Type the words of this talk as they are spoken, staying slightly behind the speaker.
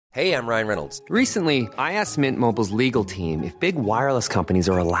Hey, I'm Ryan Reynolds. Recently, I asked Mint Mobile's legal team if big wireless companies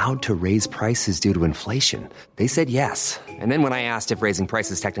are allowed to raise prices due to inflation. They said yes. And then when I asked if raising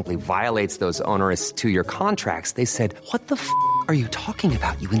prices technically violates those onerous two-year contracts, they said, "What the f*** are you talking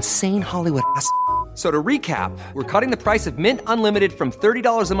about, you insane Hollywood ass?" So to recap, we're cutting the price of Mint Unlimited from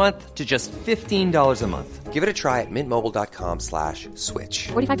 $30 a month to just $15 a month. Give it a try at mintmobile.com/switch.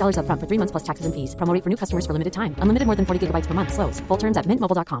 $45 up front for 3 months plus taxes and fees. Promo rate for new customers for limited time. Unlimited more than 40 gigabytes per month. Slows full terms at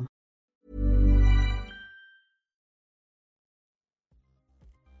mintmobile.com.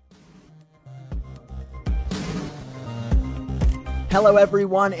 Hello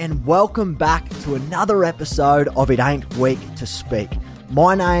everyone and welcome back to another episode of It Ain't Weak to Speak.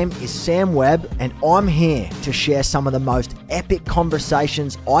 My name is Sam Webb and I'm here to share some of the most epic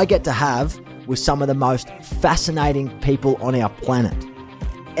conversations I get to have with some of the most fascinating people on our planet.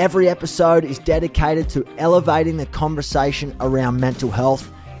 Every episode is dedicated to elevating the conversation around mental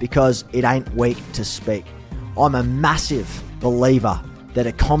health because it ain't weak to speak. I'm a massive believer that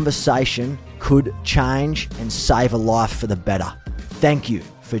a conversation could change and save a life for the better. Thank you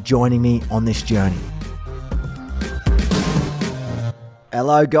for joining me on this journey.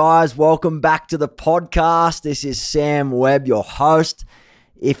 Hello guys, welcome back to the podcast. This is Sam Webb, your host.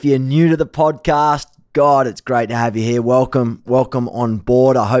 If you're new to the podcast, God, it's great to have you here. Welcome on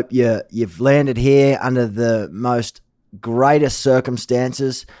board. I hope you've landed here under the most greatest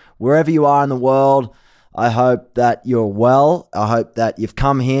circumstances. Wherever you are in the world, I hope that you're well. I hope that you've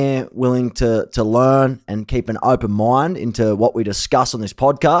come here willing to learn and keep an open mind into what we discuss on this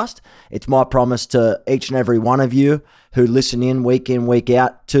podcast. It's my promise to each and every one of you who listen in, week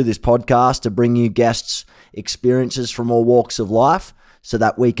out to this podcast to bring you guests' experiences from all walks of life so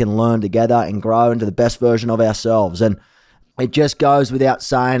that we can learn together and grow into the best version of ourselves. And it just goes without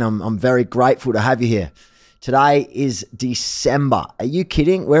saying, I'm very grateful to have you here. Today is December. Are you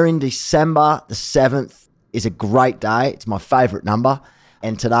kidding? We're in December. The 7th is a great day. It's my favorite number.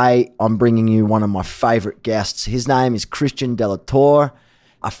 And today I'm bringing you one of my favorite guests. His name is Christian de la Torre,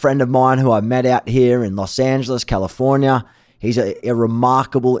 a friend of mine who I met out here in Los Angeles, California. He's a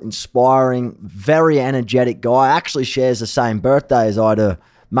remarkable, inspiring, very energetic guy. Actually shares the same birthday as I do,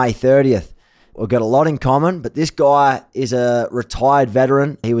 May 30th. We've got a lot in common, but this guy is a retired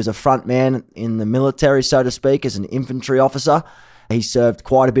veteran. He was a front man in the military, so to speak, as an infantry officer. He served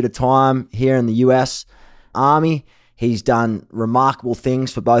quite a bit of time here in the US Army. He's done remarkable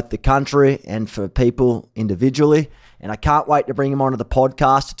things for both the country and for people individually. And I can't wait to bring him onto the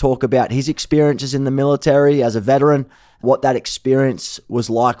podcast to talk about his experiences in the military as a veteran, what that experience was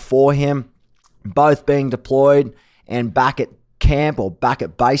like for him, both being deployed and back at camp or back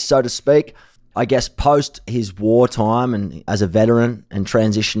at base, so to speak. I guess post his wartime and as a veteran and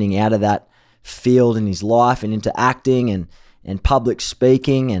transitioning out of that field in his life and into acting and public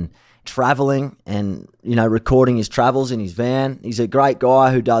speaking and traveling and, recording his travels in his van. He's a great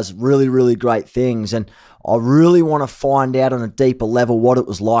guy who does really, really great things. And I really want to find out on a deeper level what it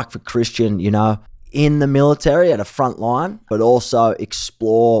was like for Christian, in the military at a front line, but also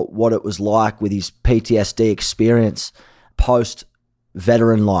explore what it was like with his PTSD experience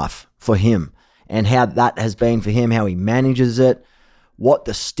post-veteran life for him and how that has been for him, how he manages it, what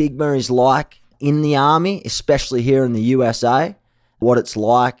the stigma is like in the Army, especially here in the USA, what it's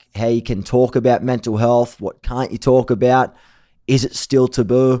like, how you can talk about mental health, what can't you talk about, is it still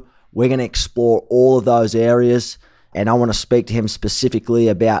taboo? We're going to explore all of those areas, and I want to speak to him specifically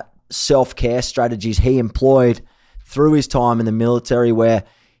about self-care strategies he employed through his time in the military where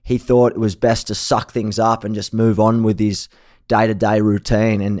he thought it was best to suck things up and just move on with his day-to-day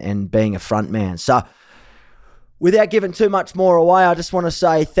routine and being a front man. So without giving too much more away, I just want to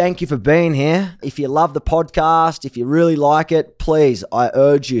say thank you for being here. If you love the podcast, if you really like it, please, I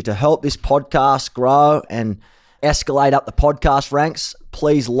urge you to help this podcast grow and escalate up the podcast ranks.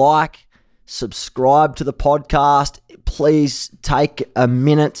 Please subscribe to the podcast. Please take a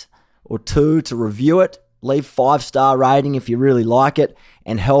minute or two to review it. Leave 5-star rating if you really like it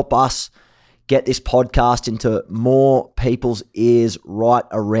and help us get this podcast into more people's ears right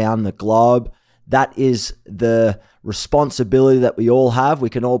around the globe. That is the responsibility that we all have. We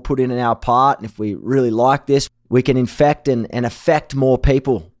can all put in our part. And if we really like this, we can infect and affect more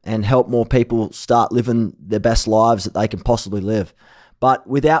people and help more people start living the best lives that they can possibly live. But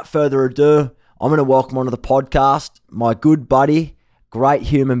without further ado, I'm going to welcome onto the podcast my good buddy, great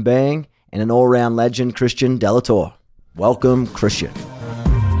human being, and an all-round legend, Christian de la Torre. Welcome, Christian.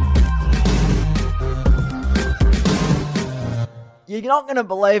 You're not going to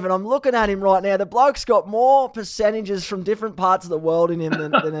believe it. I'm looking at him right now. The bloke's got more percentages from different parts of the world in him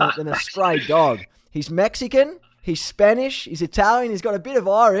than a stray dog. He's Mexican, He's Spanish. He's Italian. He's got a bit of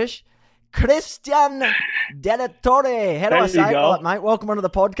Irish. Christian Della Torre. How do I say it right, mate? Welcome onto the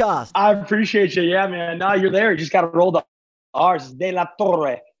podcast. I appreciate you. Yeah, man. No, you're there. You just got to roll the R's. De La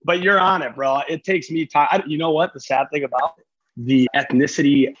Torre. But you're on it, bro. It takes me time. You know what? The sad thing about the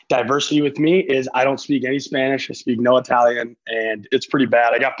ethnicity diversity with me is I don't speak any Spanish. I speak no Italian, and it's pretty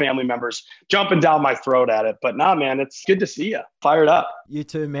bad. I got family members jumping down my throat at it. But nah, man, it's good to see you. Fired up. You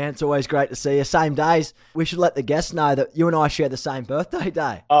too, man. It's always great to see you. Same days. We should let the guests know that you and I share the same birthday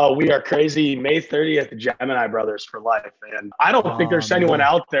day. Oh, we are crazy. May 30th, Gemini brothers for life. And I don't think there's anyone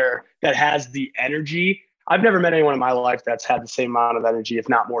out there that has the energy. I've never met anyone in my life that's had the same amount of energy, if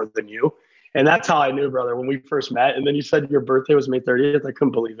not more than you. And that's how I knew, brother, when we first met. And then you said your birthday was May 30th. I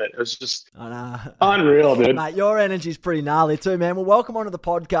couldn't believe it. It was just unreal, dude. Mate, your energy's pretty gnarly too, man. Well, welcome onto the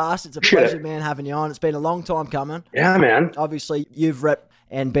podcast. It's a pleasure, man, having you on. It's been a long time coming. Yeah, man. Obviously, you've repped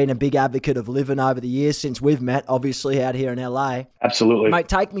and been a big advocate of living over the years since we've met, obviously, out here in LA. Absolutely. Mate,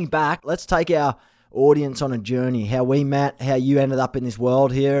 take me back. Let's take our audience on a journey, how we met, how you ended up in this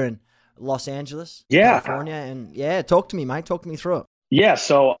world here in Los Angeles, California. And talk to me, mate. Talk me through it. Yeah.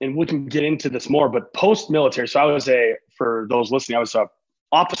 So, and we can get into this more, but post-military. So for those listening, I was an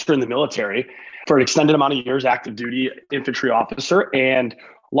officer in the military for an extended amount of years, active duty infantry officer. And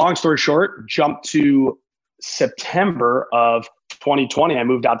long story short, jumped to September of 2020. I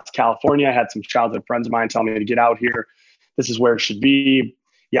moved out to California. I had some childhood friends of mine tell me to get out here. This is where it should be,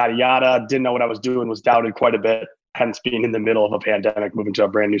 yada, yada. Didn't know what I was doing, was doubted quite a bit. Hence being in the middle of a pandemic, moving to a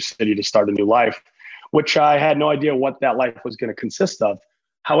brand new city to start a new life, which I had no idea what that life was going to consist of.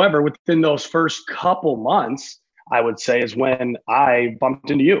 However, within those first couple months, I would say is when I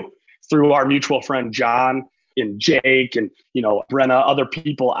bumped into you through our mutual friend, John and Jake and, Brenna, other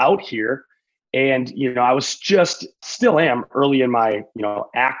people out here. And, I was still am early in my,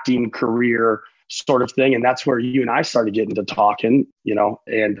 acting career sort of thing. And that's where you and I started getting to talking,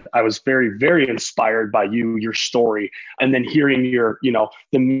 and I was very, very inspired by your story. And then hearing your,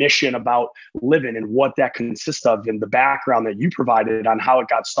 the mission about living and what that consists of and the background that you provided on how it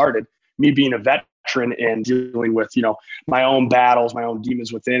got started, me being a veteran and dealing with, my own battles, my own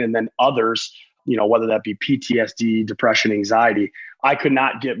demons within, and then others, whether that be PTSD, depression, anxiety. I could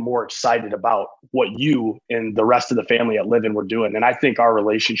not get more excited about what you and the rest of the family at Livin' were doing. And I think our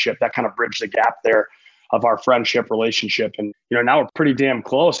relationship, that kind of bridged the gap there of our friendship relationship. And, now we're pretty damn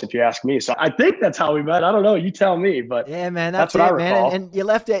close if you ask me. So I think that's how we met. I don't know. You tell me, but yeah, man, that's what I recall. Man. And you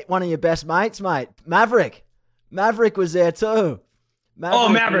left out one of your best mates, mate, Maverick. Maverick was there too.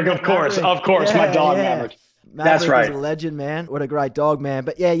 Maverick, of course. Yeah, my dog, Maverick. That's right. Is a legend, man. What a great dog, man.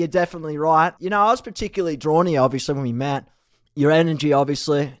 But yeah, you're definitely right. I was particularly drawn to you, obviously, when we met. Your energy,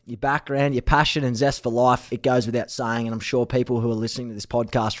 obviously, your background, your passion and zest for life, it goes without saying. And I'm sure people who are listening to this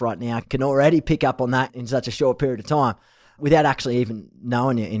podcast right now can already pick up on that in such a short period of time without actually even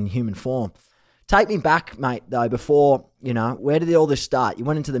knowing you in human form. Take me back, mate, though, before, where did all this start? You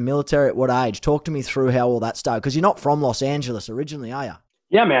went into the military at what age? Talk to me through how all that started, because you're not from Los Angeles originally, are you?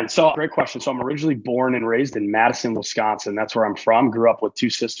 Yeah, man. So great question. So I'm originally born and raised in Madison, Wisconsin. That's where I'm from. Grew up with two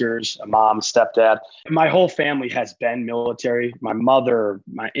sisters, a mom, stepdad. My whole family has been military. My mother,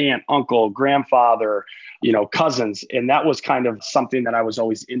 my aunt, uncle, grandfather, cousins. And that was kind of something that I was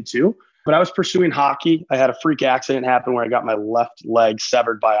always into. But I was pursuing hockey. I had a freak accident happen where I got my left leg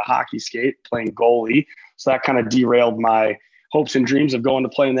severed by a hockey skate playing goalie. So that kind of derailed my hopes and dreams of going to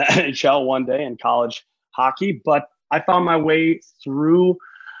play in the NHL one day in college hockey. But I found my way through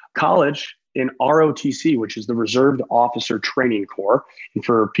college in ROTC, which is the Reserved Officer Training Corps. And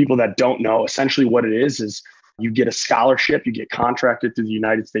for people that don't know, essentially what it is you get a scholarship, you get contracted through the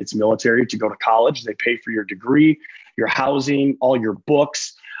United States military to go to college. They pay for your degree, your housing, all your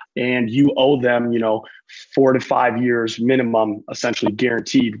books, and you owe them, 4 to 5 years minimum, essentially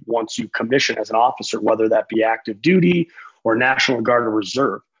guaranteed once you commission as an officer, whether that be active duty or National Guard or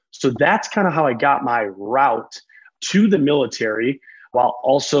Reserve. So that's kind of how I got my route to the military, while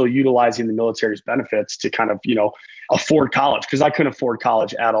also utilizing the military's benefits to kind of, afford college, because I couldn't afford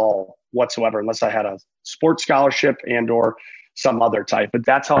college at all whatsoever unless I had a sports scholarship and or some other type. But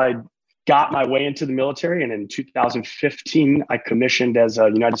that's how I got my way into the military. And in 2015, I commissioned as a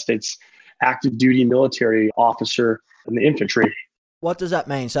United States active duty military officer in the infantry. What does that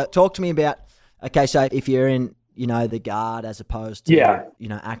mean? So talk to me about, okay, so if you're in the guard as opposed to,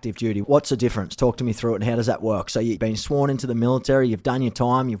 active duty. What's the difference? Talk to me through it, and how does that work? So you've been sworn into the military, you've done your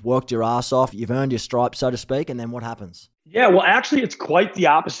time, you've worked your ass off, you've earned your stripes, so to speak, and then what happens? Yeah, well, actually, it's quite the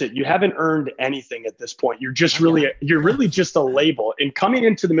opposite. You haven't earned anything at this point. You're really just a label. And coming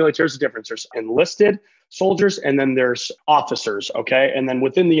into the military is a difference. There's enlisted soldiers and then there's officers. Okay. And then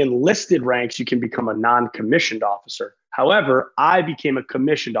within the enlisted ranks, you can become a non-commissioned officer. However, I became a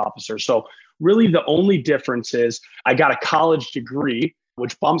commissioned officer. So really the only difference is I got a college degree,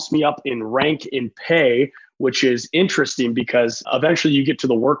 which bumps me up in rank in pay, which is interesting because eventually you get to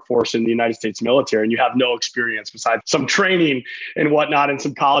the workforce in the United States military and you have no experience besides some training and whatnot and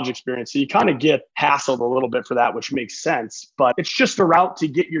some college experience. So you kind of get hassled a little bit for that, which makes sense. But it's just a route to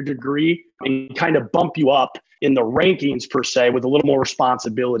get your degree and kind of bump you up in the rankings per se with a little more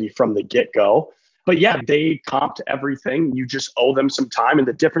responsibility from the get-go. But yeah, they comped everything. You just owe them some time. And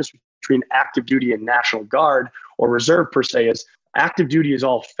the difference between active duty and National Guard or reserve per se is active duty is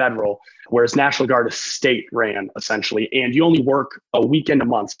all federal, whereas National Guard is state ran essentially. And you only work a weekend a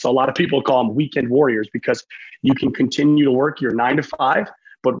month. So a lot of people call them weekend warriors because you can continue to work your 9 to 5,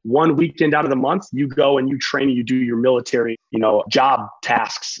 but one weekend out of the month, you go and you train and you do your military, job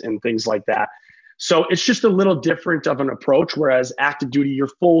tasks and things like that. So it's just a little different of an approach, whereas active duty, you're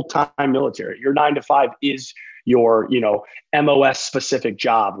full-time military. Your 9 to 5 is your, MOS specific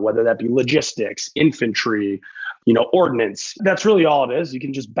job, whether that be logistics, infantry, ordnance. That's really all it is. You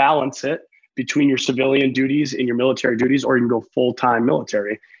can just balance it between your civilian duties and your military duties, or you can go full-time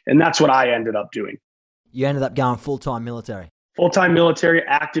military. And that's what I ended up doing. You ended up going full-time military. Full-time military,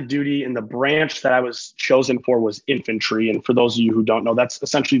 active duty, and the branch that I was chosen for was infantry. And for those of you who don't know, that's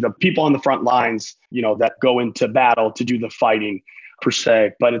essentially the people on the front lines, that go into battle to do the fighting per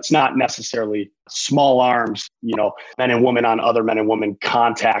se, but it's not necessarily small arms, men and women on other men and women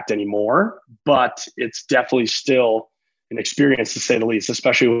contact anymore, but it's definitely still an experience to say the least,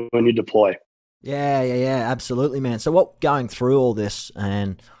 especially when you deploy. Yeah, absolutely, man. So what, going through all this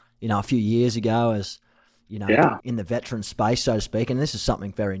and, a few years ago as, in the veteran space, so to speak, and this is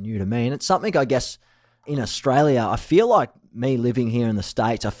something very new to me, and it's something, I guess, in Australia, I feel like me living here in the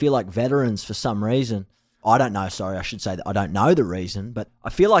States, I feel like veterans, for some reason, I don't know that I don't know the reason, but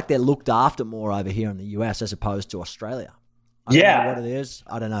I feel like they're looked after more over here in the US as opposed to Australia. I don't know what it is.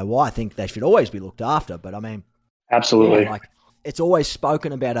 I don't know why. I think they should always be looked after, but I mean, absolutely. Yeah, it's always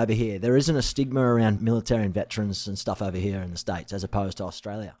spoken about over here. There isn't a stigma around military and veterans and stuff over here in the States as opposed to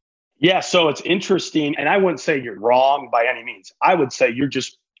Australia. Yeah, so it's interesting, and I wouldn't say you're wrong by any means. I would say you're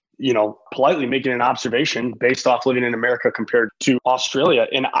just politely making an observation based off living in America compared to Australia.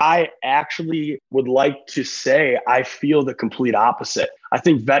 And I actually would like to say I feel the complete opposite. I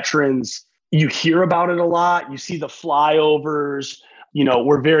think veterans, you hear about it a lot. You see the flyovers.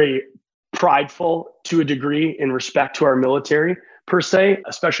 We're very prideful to a degree in respect to our military per se,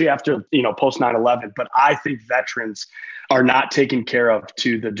 especially after, post 9/11. But I think veterans are not taken care of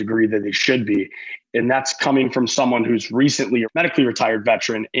to the degree that they should be. And that's coming from someone who's recently a medically retired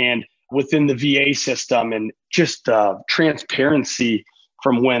veteran and within the VA system, and just transparency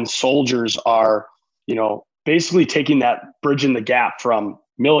from when soldiers are, basically taking that bridge in the gap from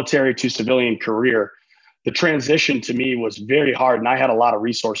military to civilian career. The transition to me was very hard, and I had a lot of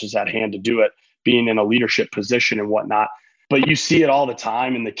resources at hand to do it, being in a leadership position and whatnot. But you see it all the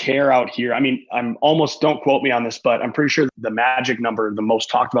time in the care out here. I mean, don't quote me on this, but I'm pretty sure the magic number, the most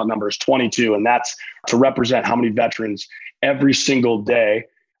talked about number is 22. And that's to represent how many veterans every single day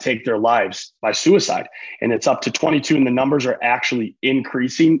take their lives by suicide. And it's up to 22. And the numbers are actually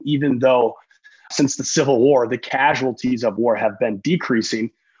increasing, even though since the Civil War, the casualties of war have been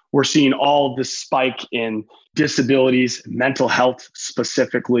decreasing. We're seeing all of this spike in disabilities, mental health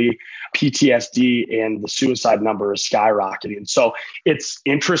specifically, PTSD, and the suicide number is skyrocketing. So it's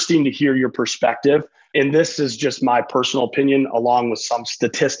interesting to hear your perspective. And this is just my personal opinion, along with some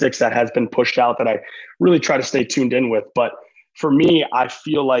statistics that has been pushed out that I really try to stay tuned in with. But for me, I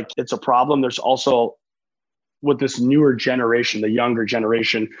feel like it's a problem. There's also, with this newer generation, the younger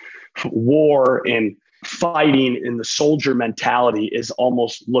generation, war and fighting in the soldier mentality is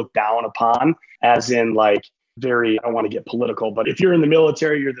almost looked down upon, as in like very, I don't want to get political, but if you're in the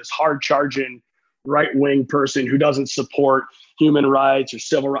military, you're this hard charging right-wing person who doesn't support human rights or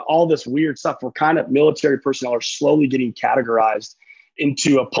civil rights, all this weird stuff. We're kind of, military personnel are slowly getting categorized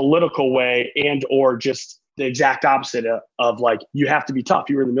into a political way, and or just the exact opposite of like, you have to be tough.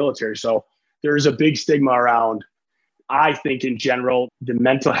 You were in the military. So there's a big stigma around, I think in general, the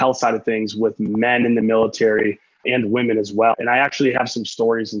mental health side of things with men in the military and women as well. And I actually have some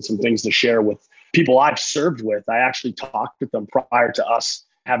stories and some things to share with people I've served with. I actually talked with them prior to us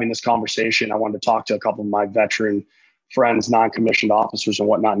having this conversation. I wanted to talk to a couple of my veteran friends, non-commissioned officers and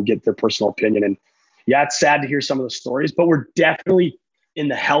whatnot, and get their personal opinion. And yeah, it's sad to hear some of the stories, but we're definitely in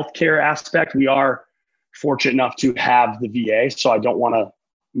the healthcare aspect. We are fortunate enough to have the VA. So I don't want to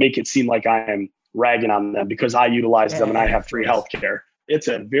make it seem like I am ragging on them because I utilize them and I have free healthcare. It's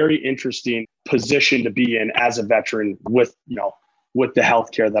a very interesting position to be in as a veteran with the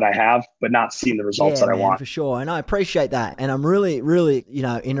healthcare that I have, but not seeing the results that I want. For sure. And I appreciate that. And I'm really, really,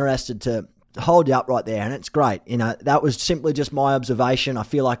 interested to hold you up right there. And it's great. That was simply just my observation. I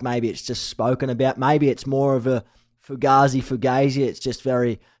feel like maybe it's just spoken about. Maybe it's more of a fugazi. It's just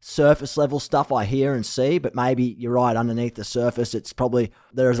very surface level stuff I hear and see, but maybe you're right. Underneath the surface,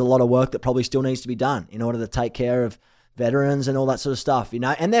 there's a lot of work that probably still needs to be done in order to take care of veterans and all that sort of stuff,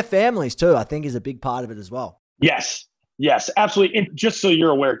 and their families too, I think is a big part of it as well. Yes, absolutely. And just so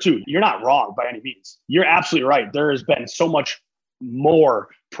you're aware too, you're not wrong by any means. You're absolutely right. There has been so much more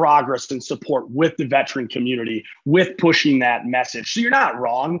progress and support with the veteran community, with pushing that message. So you're not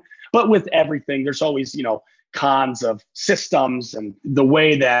wrong, but with everything, there's always, cons of systems and the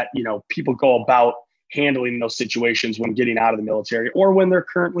way that, people go about handling those situations when getting out of the military or when they're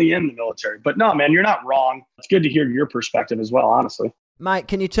currently in the military. But no, man, you're not wrong. It's good to hear your perspective as well, honestly. Mate,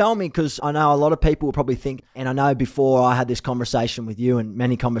 can you tell me, because I know a lot of people will probably think, and I know before I had this conversation with you and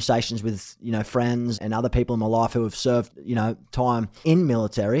many conversations with, friends and other people in my life who have served, time in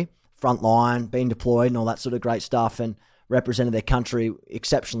military, front line, been deployed and all that sort of great stuff and represented their country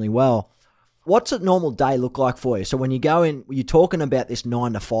exceptionally well. What's a normal day look like for you? So when you go in, you're talking about this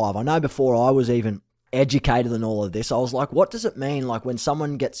 9 to 5. I know before I was even educated in all of this, I was like, what does it mean? Like when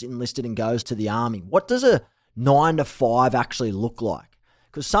someone gets enlisted and goes to the army, what does a 9 to 5 actually look like?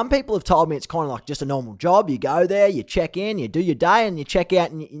 Because some people have told me it's kind of like just a normal job. You go there, you check in, you do your day and you check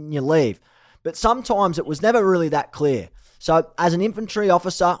out and you leave. But sometimes it was never really that clear. So as an infantry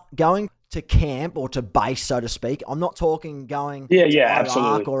officer going to camp or to base, so to speak, I'm not talking going to Iraq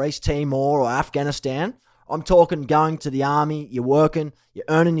absolutely. or East Timor or Afghanistan. I'm talking going to the army, you're working, you're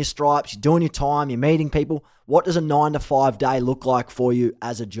earning your stripes, you're doing your time, you're meeting people. What does a 9 to 5 day look like for you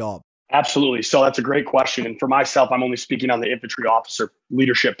as a job? Absolutely. So that's a great question. And for myself, I'm only speaking on the infantry officer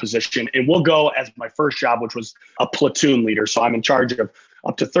leadership position. And we'll go as my first job, which was a platoon leader. So I'm in charge of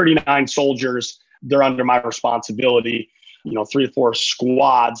up to 39 soldiers. They're under my responsibility, 3 to 4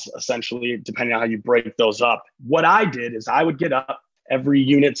 squads, essentially, depending on how you break those up. What I did is I would get up. Every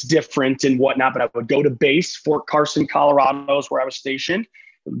unit's different and whatnot, but I would go to base. Fort Carson, Colorado is where I was stationed,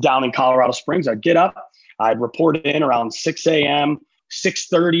 down in Colorado Springs. I'd get up. I'd report in around 6 a.m.,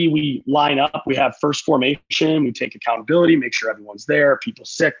 6:30, we line up. We have first formation. We take accountability, make sure everyone's there, people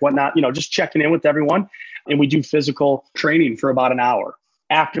sick, whatnot, just checking in with everyone. And we do physical training for about an hour.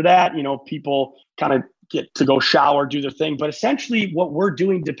 After that, people kind of get to go shower, do their thing. But essentially what we're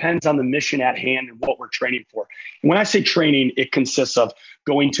doing depends on the mission at hand and what we're training for. And when I say training, it consists of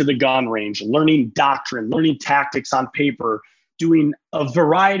going to the gun range, learning doctrine, learning tactics on paper, doing a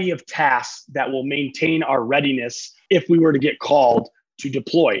variety of tasks that will maintain our readiness if we were to get called to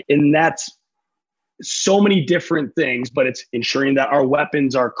deploy. And that's so many different things, but it's ensuring that our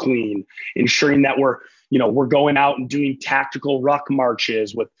weapons are clean, ensuring that we're going out and doing tactical ruck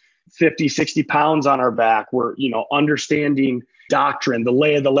marches with 50, 60 pounds on our back. We're, understanding doctrine, the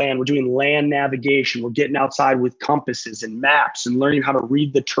lay of the land. We're doing land navigation. We're getting outside with compasses and maps and learning how to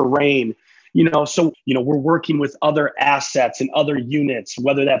read the terrain. So we're working with other assets and other units,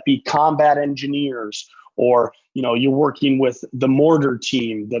 whether that be combat engineers or, you're working with the mortar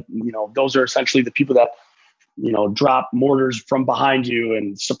team that, those are essentially the people that, drop mortars from behind you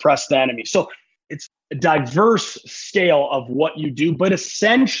and suppress the enemy. So it's a diverse scale of what you do, but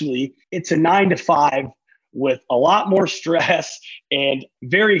essentially it's a 9 to 5 with a lot more stress and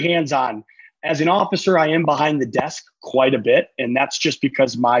very hands-on. As an officer, I am behind the desk quite a bit. And that's just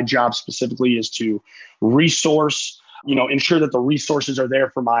because my job specifically is to resource, ensure that the resources are there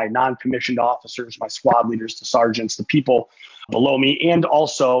for my non-commissioned officers, my squad leaders, the sergeants, the people below me, and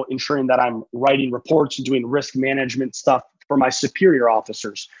also ensuring that I'm writing reports and doing risk management stuff for my superior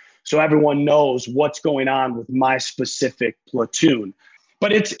officers. So everyone knows what's going on with my specific platoon.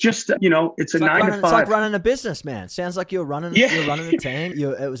 But it's just, it's a 9 to 5. It's like running a business, man. Sounds like you're running a team.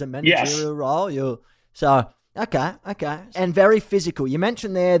 It was a managerial role. Okay. And very physical. You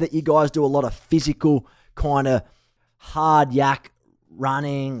mentioned there that you guys do a lot of physical kind of hard yak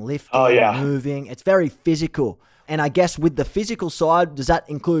running, lifting, moving. It's very physical. And I guess with the physical side, does that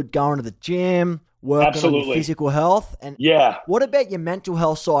include going to the gym, working on your physical health? And what about your mental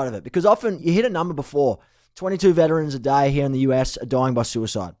health side of it? Because often you hit a number before. 22 veterans a day here in the US are dying by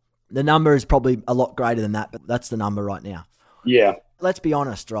suicide. The number is probably a lot greater than that, but that's the number right now. Yeah. Let's be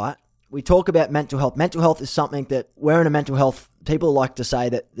honest, right? We talk about mental health. Mental health is something that we're in a mental health. People like to say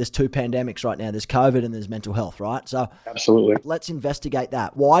that there's 2 pandemics right now. There's COVID and there's mental health, right? So absolutely. Let's investigate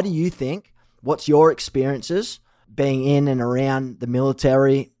that. Why do you think What's your experiences being in and around the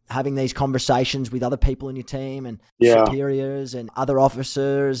military, having these conversations with other people in your team and superiors and other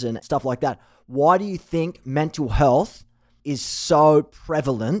officers and stuff like that? Why do you think mental health is so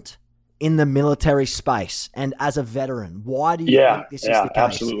prevalent in the military space and as a veteran? Why do you think this is the case?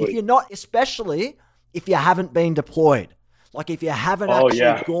 Absolutely. If you're not, especially if you haven't been deployed, like if you haven't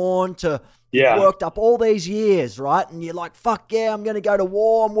actually gone to, worked up all these years, right? And you're like, fuck yeah, I'm going to go to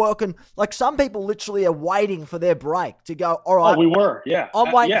war. I'm working. Like some people literally are waiting for their break to go, all right. Oh, we were. Yeah.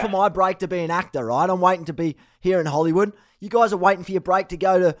 I'm waiting for my break to be an actor, right? I'm waiting to be here in Hollywood. You guys are waiting for your break to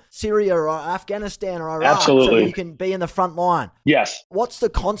go to Syria or Afghanistan or Iraq so you can be in the front line. Yes. What's the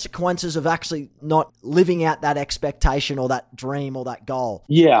consequences of actually not living out that expectation or that dream or that goal?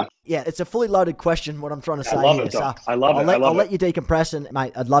 Yeah. Yeah, it's a fully loaded question, what I'm trying to say love here. it, So I love it. I'll let you decompress, and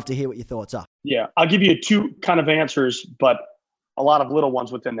mate, I'd love to hear what your thoughts are. Yeah. I'll give you two kind of answers, but a lot of little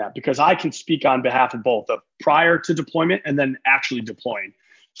ones within that, because I can speak on behalf of both, of prior to deployment and then actually deploying.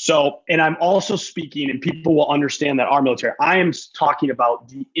 So, and I'm also speaking, and people will understand that our military, I am talking about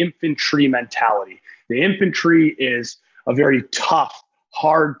the infantry mentality. The infantry is a very tough,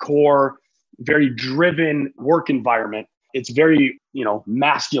 hardcore, very driven work environment. It's very,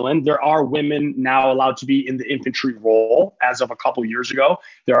 masculine. There are women now allowed to be in the infantry role as of a couple years ago.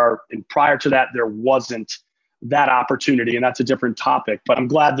 And prior to that, there wasn't that opportunity, and that's a different topic, but I'm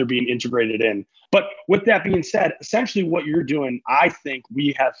glad they're being integrated in. But with that being said, essentially what you're doing, I think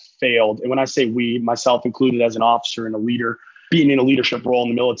we have failed. And when I say we, myself included as an officer and a leader, being in a leadership role in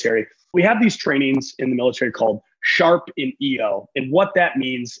the military, we have these trainings in the military called SHARP and EO. And what that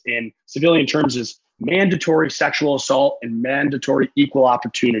means in civilian terms is mandatory sexual assault and mandatory equal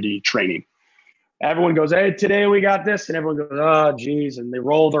opportunity training. Everyone goes, hey, today we got this. And everyone goes, oh, geez. And they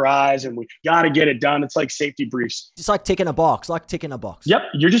roll their eyes and we got to get it done. It's like safety briefs. It's like ticking a box, Yep.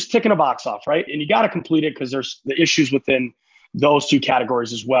 You're just ticking a box off, right? And you got to complete it because there's the issues within those two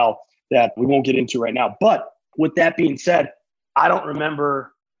categories as well that we won't get into right now. But with that being said, I don't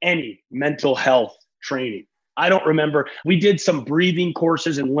remember any mental health training. I don't remember. We did some breathing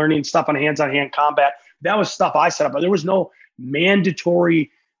courses and learning stuff on hands-on-hand combat. That was stuff I set up, but there was no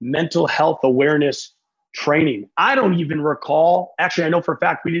mandatory mental health awareness training. I don't even recall. Actually, I know for a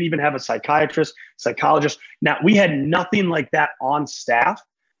fact we didn't even have a psychiatrist, psychologist. Now, we had nothing like that on staff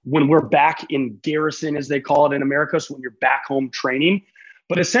when we're back in garrison, as they call it in America. So when you're back home training.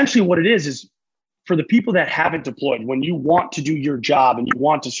 But essentially what it is for the people that haven't deployed, when you want to do your job and you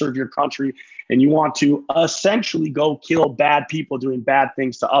want to serve your country and you want to essentially go kill bad people doing bad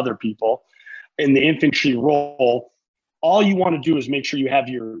things to other people in the infantry role, all you want to do is make sure you have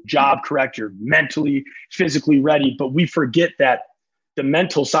your job correct, you're mentally, physically ready. But we forget that the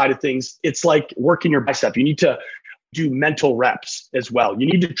mental side of things, it's like working your bicep. You need to do mental reps as well. You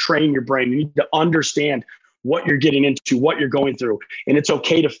need to train your brain. You need to understand what you're getting into, what you're going through. And it's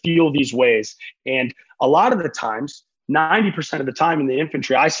okay to feel these ways. And a lot of the times, 90% of the time in the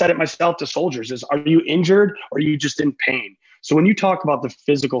infantry, I said it myself to soldiers is, are you injured or are you just in pain? So when you talk about the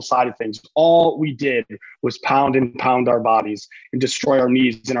physical side of things, all we did was pound and pound our bodies and destroy our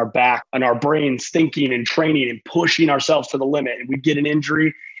knees and our back and our brains, thinking and training and pushing ourselves to the limit. And we'd get an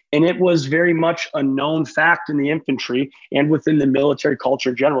injury. And it was very much a known fact in the infantry and within the military culture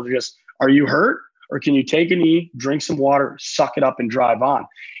in general to just, are you hurt? Or can you take a knee, drink some water, suck it up and drive on?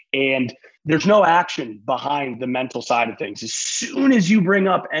 And there's no action behind the mental side of things. As soon as you bring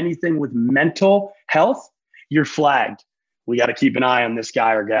up anything with mental health, you're flagged. We got to keep an eye on this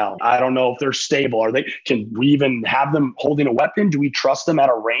guy or gal. I don't know if they're stable. Can we even have them holding a weapon? Do we trust them at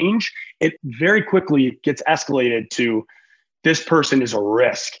a range? It very quickly gets escalated to this person is a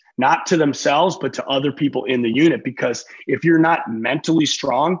risk, not to themselves, but to other people in the unit. Because if you're not mentally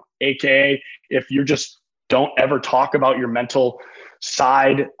strong, AKA if you just don't ever talk about your mental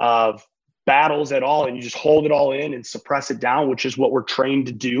side of battles at all, and you just hold it all in and suppress it down, which is what we're trained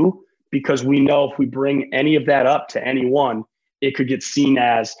to do, because we know if we bring any of that up to anyone, it could get seen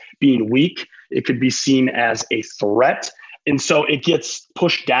as being weak. It could be seen as a threat. And so it gets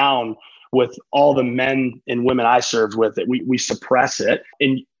pushed down with all the men and women I served with. We suppress it,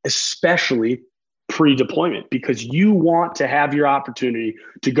 and especially pre-deployment, because you want to have your opportunity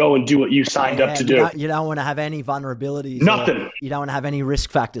to go and do what you signed up to do. You don't want to have any vulnerabilities. Nothing. You don't want to have any risk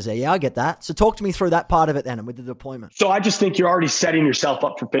factors there. Yeah, I get that. So talk to me through that part of it then with the deployment. So I just think you're already setting yourself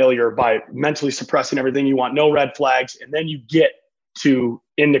up for failure by mentally suppressing everything. You want no red flags. And then you get to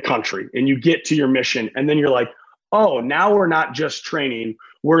in the country and you get to your mission. And then you're like, oh, now we're not just training.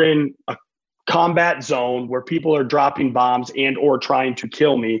 We're in a combat zone where people are dropping bombs and or trying to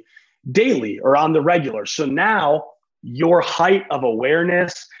kill me daily or on the regular. So now your height of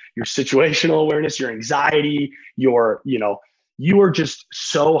awareness, your situational awareness, your anxiety, you are just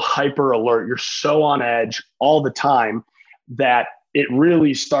so hyper alert. You're so on edge all the time that it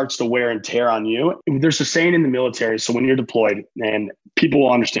really starts to wear and tear on you. There's a saying in the military. So when you're deployed, and people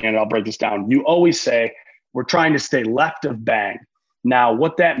will understand it, I'll break this down. You always say, we're trying to stay left of bang. Now,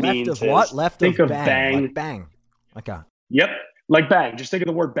 what that means is think of bang. Like bang. Okay. Yep. Like bang. Just think of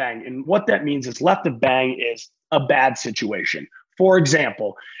the word bang. And what that means is left of bang is a bad situation. For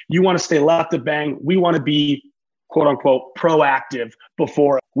example, you want to stay left of bang. We want to be, quote unquote, proactive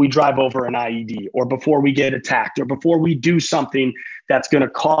before we drive over an IED, or before we get attacked, or before we do something that's going to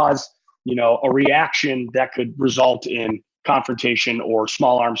cause, a reaction that could result in confrontation or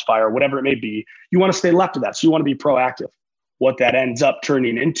small arms fire, whatever it may be. You want to stay left of that. So you want to be proactive. What that ends up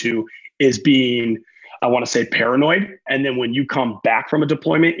turning into is being, I want to say, paranoid. And then when you come back from a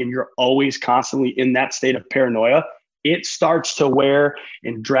deployment and you're always constantly in that state of paranoia, it starts to wear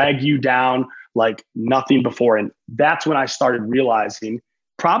and drag you down like nothing before. And that's when I started realizing,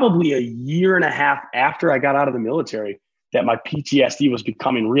 probably a year and a half after I got out of the military, that my PTSD was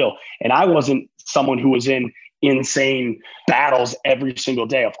becoming real. And I wasn't someone who was in insane battles every single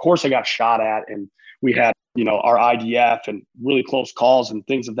day. Of course, I got shot at, and we had, our IDF and really close calls and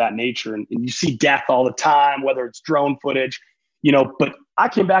things of that nature. And you see death all the time, whether it's drone footage, but I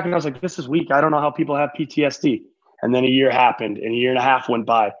came back and I was like, this is weak. I don't know how people have PTSD. And then a year happened, and a year and a half went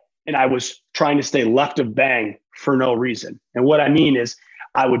by, and I was trying to stay left of bang for no reason. And what I mean is,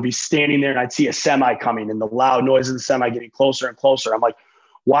 I would be standing there and I'd see a semi coming, and the loud noise of the semi getting closer and closer. I'm like,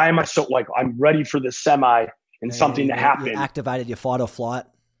 why am I so I'm ready for this semi and something to happen. You activated your fight or flight.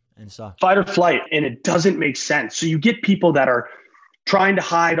 And so fight or flight, and it doesn't make sense. So you get people that are trying to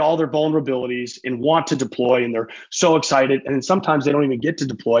hide all their vulnerabilities and want to deploy, and they're so excited. And then sometimes they don't even get to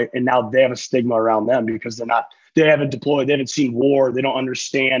deploy, and now they have a stigma around them because they haven't deployed, they haven't seen war, they don't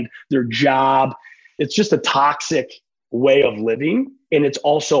understand their job. It's just a toxic way of living. And it's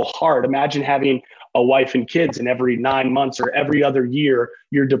also hard. Imagine having a wife and kids, and every 9 months or every other year,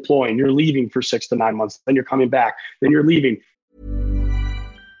 you're deploying, you're leaving for 6 to 9 months, then you're coming back, then you're leaving.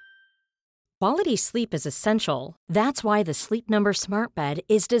 Quality sleep is essential. That's why the Sleep Number Smart Bed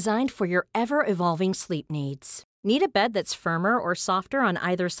is designed for your ever-evolving sleep needs. Need a bed that's firmer or softer on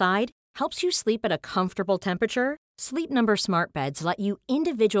either side? Helps you sleep at a comfortable temperature? Sleep Number Smart Beds let you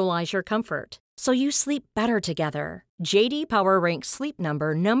individualize your comfort, so you sleep better together. J.D. Power ranks Sleep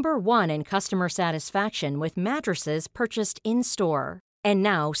Number number 1 in customer satisfaction with mattresses purchased in-store. And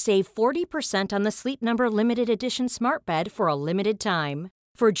now save 40% on the Sleep Number Limited Edition Smart Bed for a limited time.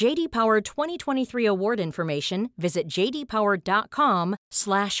 For J.D. Power 2023 award information, visit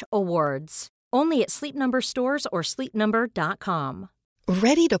jdpower.com/awards. Only at Sleep Number stores or sleepnumber.com.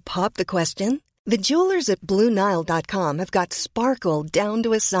 Ready to pop the question? The jewelers at BlueNile.com have got sparkle down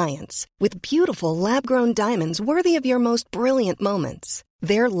to a science with beautiful lab-grown diamonds worthy of your most brilliant moments.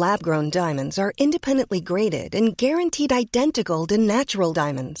 Their lab-grown diamonds are independently graded and guaranteed identical to natural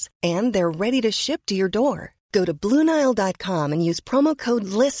diamonds, and they're ready to ship to your door. Go to BlueNile.com and use promo code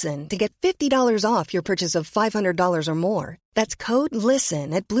LISTEN to get $50 off your purchase of $500 or more. That's code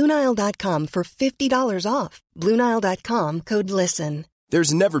LISTEN at BlueNile.com for $50 off. BlueNile.com, code LISTEN.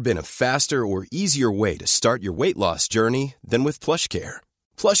 There's never been a faster or easier way to start your weight loss journey than with PlushCare.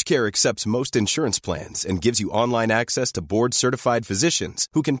 PlushCare accepts most insurance plans and gives you online access to board-certified physicians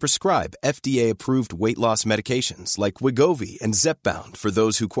who can prescribe FDA-approved weight loss medications like Wegovy and Zepbound for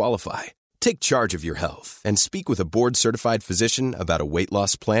those who qualify. Take charge of your health and speak with a board-certified physician about a weight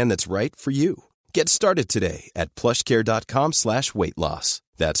loss plan that's right for you. Get started today at plushcare.com/weight-loss.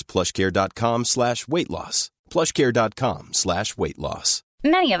 That's plushcare.com/weight-loss. plushcare.com/weight-loss.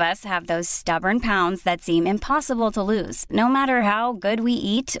 Many of us have those stubborn pounds that seem impossible to lose, no matter how good we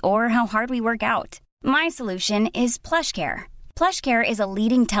eat or how hard we work out. My solution is PlushCare. PlushCare is a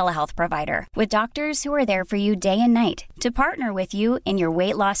leading telehealth provider with doctors who are there for you day and night to partner with you in your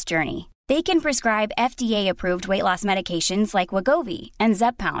weight loss journey. They can prescribe FDA-approved weight loss medications like Wegovy and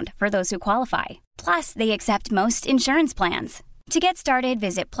Zepbound for those who qualify. Plus, they accept most insurance plans. To get started,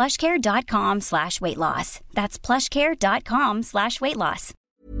 visit plushcare.com/weight-loss. That's plushcare.com/weight-loss.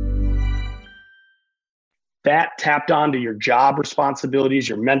 That tapped onto your job responsibilities,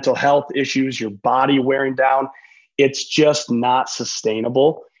 your mental health issues, your body wearing down. It's just not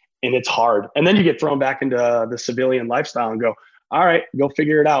sustainable, and it's hard. And then you get thrown back into the civilian lifestyle and go, all right, go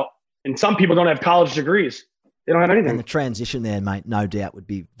figure it out. And some people don't have college degrees. They don't have anything. And the transition there, mate, no doubt would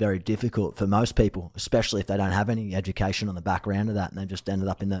be very difficult for most people, especially if they don't have any education on the background of that and they just ended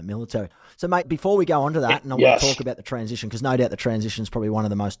up in the military. So, mate, before we go on to that, and I want to talk about the transition, because no doubt the transition is probably one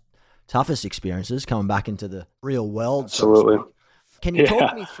of the most toughest experiences coming back into the real world. Absolutely. Can you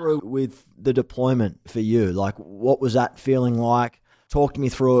talk me through with the deployment for you? Like, what was that feeling like? Talk me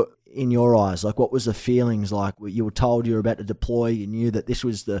through it in your eyes. Like, what was the feelings like? You were told you were about to deploy. You knew that this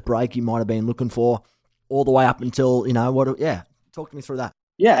was the break you might have been looking for all the way up until, talk to me through that.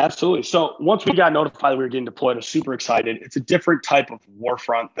 Yeah, absolutely. So once we got notified that we were getting deployed, I was super excited. It's a different type of war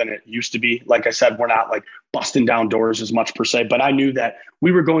front than it used to be. Like I said, we're not like busting down doors as much per se, but I knew that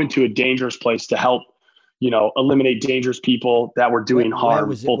we were going to a dangerous place to help, eliminate dangerous people that were doing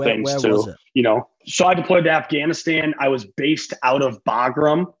harmful things too. So I deployed to Afghanistan. I was based out of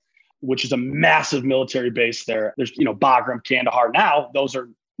Bagram, which is a massive military base there. There's, Bagram, Kandahar. Now those are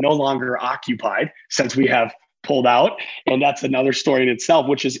no longer occupied since we have pulled out. And that's another story in itself,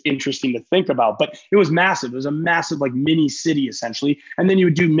 which is interesting to think about. But it was massive. It was a massive like mini city essentially. And then you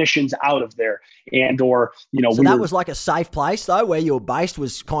would do missions out of there So that was like a safe place though, where you were based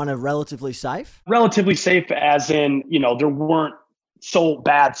was kind of relatively safe? Relatively safe as in, there weren't so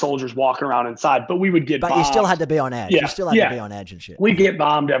bad soldiers walking around inside, but we would get bombed. You still had to be on edge. Yeah, you still had to be on edge and shit. We get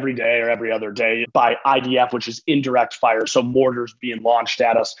bombed every day or every other day by IDF, which is indirect fire. So mortars being launched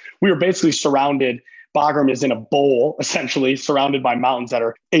at us. We were basically surrounded. Bagram is in a bowl, essentially, surrounded by mountains that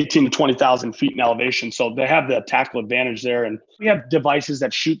are 18 to 20,000 feet in elevation. So they have the tactical advantage there. And we have devices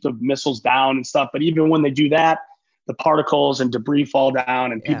that shoot the missiles down and stuff. But even when they do that, the particles and debris fall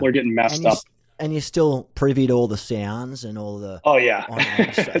down and people are getting messed up. And you're still privy to all the sounds and all the... Oh, yeah.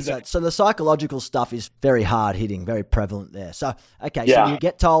 So the psychological stuff is very hard hitting, very prevalent there. So, okay, so you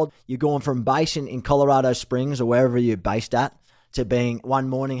get told you're going from base in Colorado Springs or wherever you're based at, to being one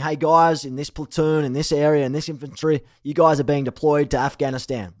morning, hey guys, in this platoon, in this area, in this infantry, you guys are being deployed to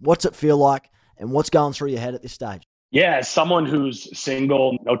Afghanistan. What's it feel like and what's going through your head at this stage? Yeah, as someone who's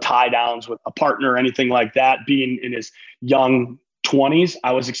single, no tie downs with a partner or anything like that, being in his young 20s,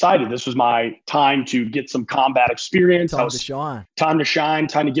 I was excited. This was my time to get some combat experience. Time to shine.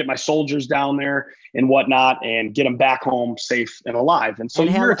 Time to get my soldiers down there and whatnot and get them back home safe and alive. And so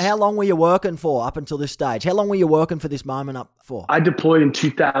how long were you working for up until this stage? How long were you working for this moment up for? I deployed in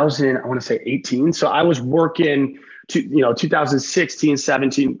 2000, I want to say 18. So I was working 2016,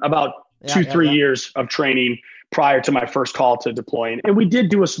 17, about 2-3 years of training prior to my first call to deploying. And we did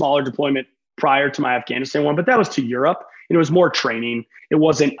do a smaller deployment prior to my Afghanistan one, but that was to Europe. And it was more training. It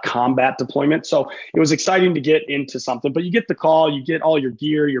wasn't combat deployment. So it was exciting to get into something, but you get the call, you get all your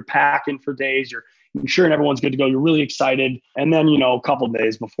gear, you're packing for days, you're ensuring everyone's good to go. You're really excited. And then, a couple of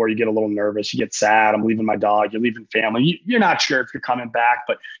days before you get a little nervous, you get sad. I'm leaving my dog, you're leaving family. You're not sure if you're coming back,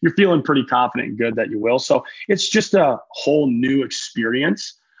 but you're feeling pretty confident and good that you will. So it's just a whole new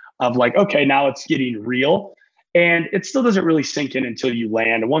experience of like, okay, now it's getting real. And it still doesn't really sink in until you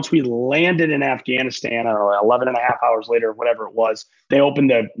land. And once we landed in Afghanistan, I don't know, 11 and a half hours later, whatever it was, they opened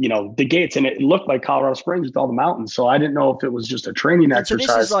the gates and it looked like Colorado Springs with all the mountains. So I didn't know if it was just a training exercise.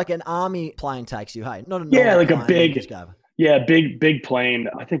 So this is like an army plane takes you, hey? Not a like a big plane.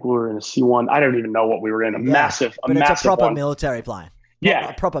 I think we were in a C-1. I don't even know what we were in. Massive it's a proper one. Military plane.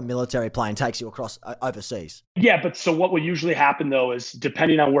 Yeah. A proper military plane takes you across overseas. Yeah, but so what will usually happen though is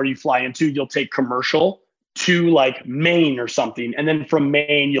depending on where you fly into, you'll take commercial to like Maine or something. And then from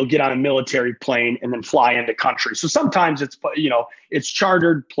Maine, you'll get on a military plane and then fly into country. So sometimes it's, it's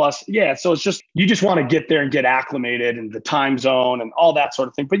chartered plus. Yeah. So it's just, you just want to get there and get acclimated and the time zone and all that sort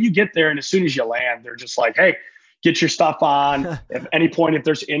of thing. But you get there and as soon as you land, they're just like, hey, get your stuff on. At any point, if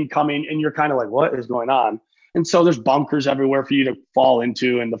there's incoming and you're kind of like, what is going on? And so there's bunkers everywhere for you to fall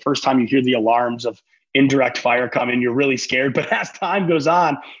into. And the first time you hear the alarms of indirect fire coming, you're really scared. But as time goes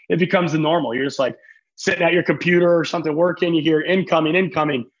on, it becomes the normal. You're just like, sitting at your computer or something working, you hear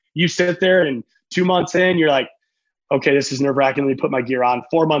incoming. You sit there and 2 months in, you're like, okay, this is nerve-wracking. Let me put my gear on.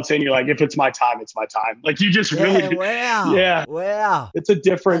 4 months in, you're like, if it's my time, it's my time. Like you just really, wow. It's a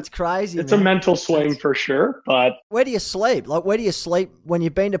different, that's crazy. It's a mental swing for sure. But where do you sleep? Like, where do you sleep when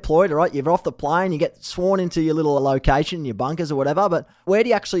you've been deployed? All right, you're off the plane, you get sworn into your little location, your bunkers or whatever. But where do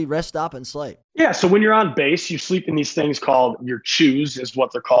you actually rest up and sleep? Yeah, so when you're on base, you sleep in these things called your chews, is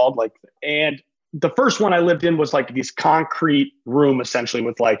what they're called. And the first one I lived in was like this concrete room, essentially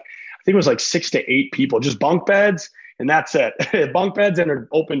with I think it was 6 to 8 people, just bunk beds. And that's it. Bunk beds and an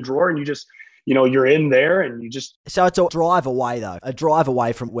open drawer. And you just, you're in there and you just. So it's a drive away though, a drive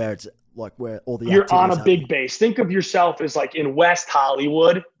away from where it's where all the. You're on a big base. Think of yourself as like in West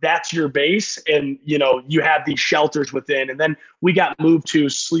Hollywood. That's your base. And, you have these shelters within. And then we got moved to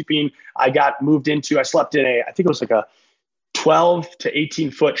sleeping. I slept in I think it was like a 12 to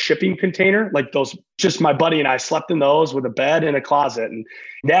 18 foot shipping container, like those, just my buddy and I slept in those with a bed and a closet and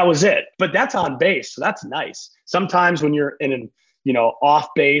that was it. But that's on base. So that's nice. Sometimes when you're in an, off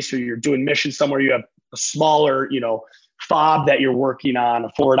base or you're doing missions somewhere, you have a smaller, fob that you're working on, a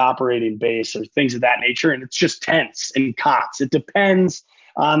forward operating base, or things of that nature. And it's just tents and cots. It depends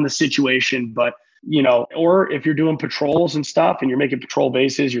on the situation, but or if you're doing patrols and stuff and you're making patrol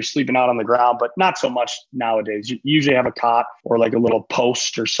bases, you're sleeping out on the ground, but not so much nowadays. You usually have a cot or like a little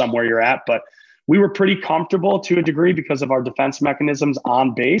post or somewhere you're at, but we were pretty comfortable to a degree because of our defense mechanisms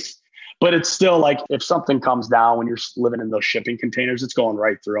on base. But it's still like if something comes down when you're living in those shipping containers, it's going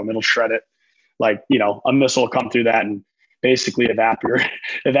right through them. It'll shred it. Like, a missile will come through that and basically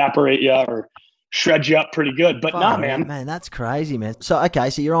evaporate you or shred you up pretty good. But nah, man. Man, that's crazy, man. So, okay,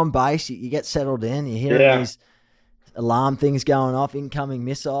 so you're on base, you get settled in, you hear these alarm things going off, incoming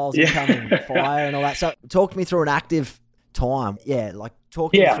missiles, incoming fire and all that. So talk me through an active time. Yeah, like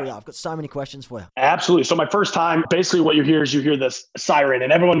talk me through that. I've got so many questions for you. Absolutely. So my first time, basically what you hear is you hear this siren,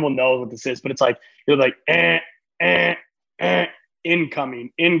 and everyone will know what this is, but it's like, you're like,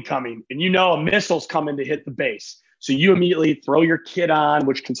 incoming. And a missile's coming to hit the base. So you immediately throw your kit on,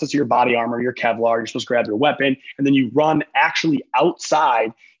 which consists of your body armor, your Kevlar. You're supposed to grab your weapon, and then you run actually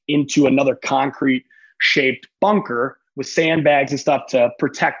outside into another concrete-shaped bunker with sandbags and stuff to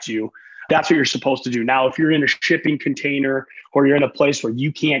protect you. That's what you're supposed to do. Now, if you're in a shipping container or you're in a place where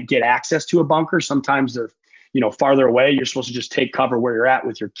you can't get access to a bunker, sometimes they're farther away. You're supposed to just take cover where you're at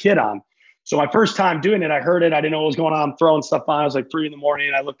with your kit on. So my first time doing it, I heard it. I didn't know what was going on. I'm throwing stuff on. I was like 3 a.m.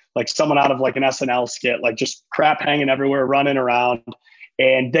 and I looked like someone out of like an SNL skit, like just crap hanging everywhere, running around.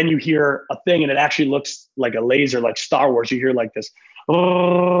 And then you hear a thing and it actually looks like a laser, like Star Wars. You hear like this,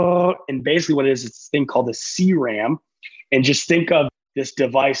 and basically what it is, it's this thing called a CRAM. And just think of this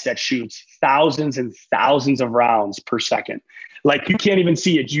device that shoots thousands and thousands of rounds per second. Like you can't even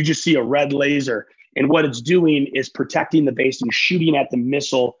see it. You just see a red laser. And what it's doing is protecting the base and shooting at the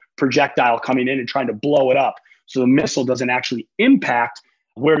missile projectile coming in and trying to blow it up. So the missile doesn't actually impact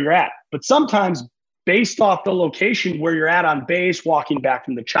where you're at. But sometimes based off the location where you're at on base, walking back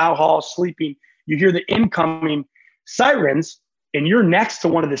from the chow hall, sleeping, you hear the incoming sirens and you're next to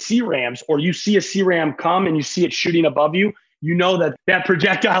one of the CRAMs, or you see a CRAM come and you see it shooting above you, you know that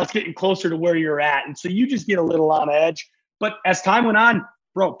projectile is getting closer to where you're at. And so you just get a little on edge. But as time went on,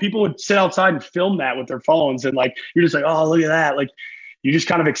 bro, people would sit outside and film that with their phones. And like, you're just like, oh, look at that. Like, you just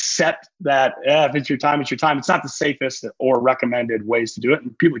kind of accept that if it's your time, it's your time. It's not the safest or recommended ways to do it.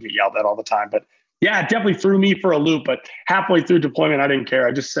 And people get yelled at all the time. But yeah, it definitely threw me for a loop. But halfway through deployment, I didn't care.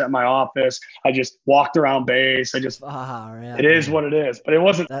 I just sat in my office. I just walked around base. It is what it is. But it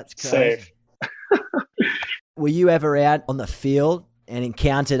wasn't safe. Were you ever out on the field and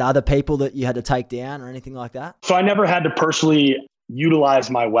encountered other people that you had to take down or anything like that? So I never had to personally utilize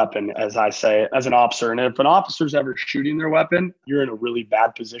my weapon, as I say, as an officer. And if an officer's ever shooting their weapon, you're in a really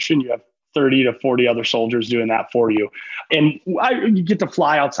bad position. You have 30 to 40 other soldiers doing that for you. And you get to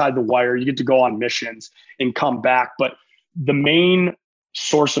fly outside the wire. You get to go on missions and come back. But the main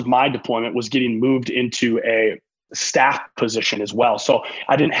source of my deployment was getting moved into a staff position as well. So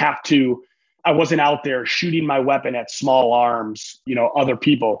I wasn't out there shooting my weapon at small arms, other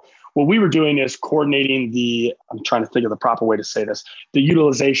people. What we were doing is coordinating I'm trying to think of the proper way to say this, the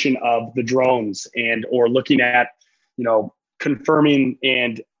utilization of the drones or looking at, confirming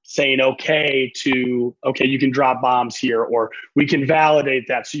and saying, okay, you can drop bombs here, or we can validate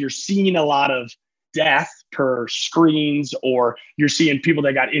that. So you're seeing a lot of death per screens, or you're seeing people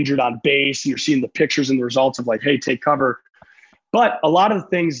that got injured on base, and you're seeing the pictures and the results of like, hey, take cover. But a lot of the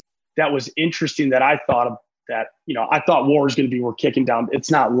things that was interesting that I thought of, that, I thought war is going to be, we're kicking down.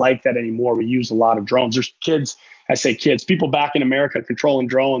 It's not like that anymore. We use a lot of drones. There's people back in America controlling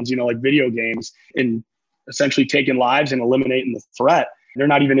drones, like video games, and essentially taking lives and eliminating the threat. They're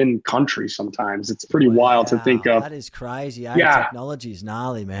not even in country sometimes. It's pretty wild to think of. That is crazy. Technology is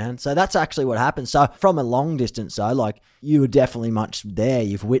gnarly, man. So that's actually what happened. So from a long distance, though, like you were definitely much there.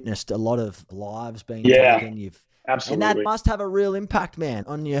 You've witnessed a lot of lives being taken. Absolutely. And that must have a real impact, man,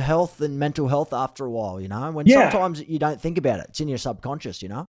 on your health and mental health after a while, when sometimes you don't think about it. It's in your subconscious,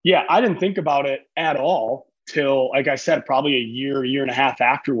 Yeah, I didn't think about it at all till, like I said, probably a year and a half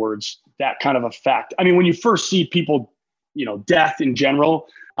afterwards, that kind of effect. I mean, when you first see people, death in general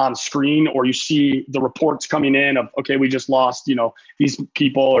on screen, or you see the reports coming in of, okay, we just lost, these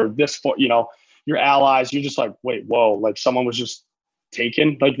people or this, your allies, you're just like, wait, whoa, like someone was just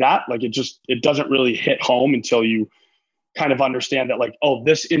taken like that. Like it doesn't really hit home until you kind of understand that, like, oh,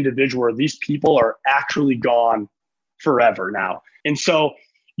 this individual or these people are actually gone forever now. And so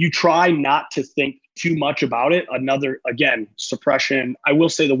you try not to think too much about it. Suppression. I will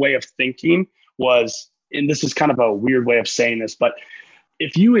say the way of thinking was, and this is kind of a weird way of saying this, but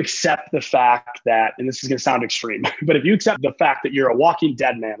if you accept the fact that, and this is going to sound extreme, but if you accept the fact that you're a walking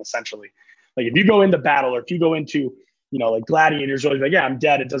dead man, essentially, like if you go into battle or if you go into like gladiators always like, yeah, I'm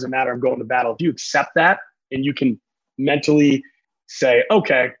dead. It doesn't matter. I'm going to battle. If you accept that and you can mentally say,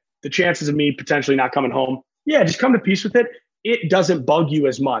 okay, the chances of me potentially not coming home, yeah, just come to peace with it. It doesn't bug you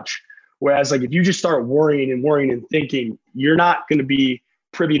as much. Whereas like if you just start worrying and thinking, you're not going to be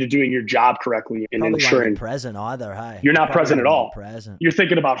privy to doing your job correctly and Probably ensuring won't be present either. Hey, you're not present at all. Present. You're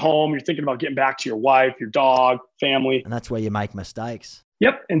thinking about home. You're thinking about getting back to your wife, your dog, family. And that's where you make mistakes.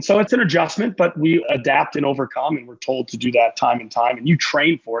 Yep. And so it's an adjustment, but we adapt and overcome, and we're told to do that time and time. And you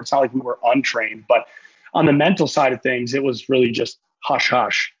train for it. It's not like we were untrained, but on the mental side of things, it was really just hush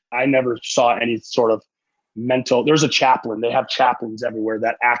hush. I never saw any sort of mental. There's a chaplain. They have chaplains everywhere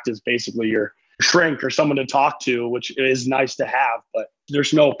that act as basically your shrink or someone to talk to, which is nice to have, but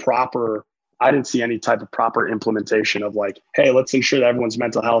there's no proper, I didn't see any type of proper implementation of like, hey, let's ensure that everyone's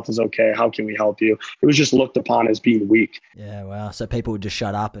mental health is okay. How can we help you? It was just looked upon as being weak. Yeah, well, so people would just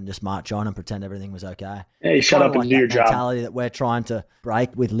shut up and just march on and pretend everything was okay. Hey, it's shut up and like do your job. Mentality that we're trying to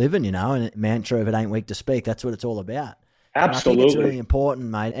break with living, and mantra of it ain't weak to speak. That's what it's all about. Absolutely. And I think it's really important,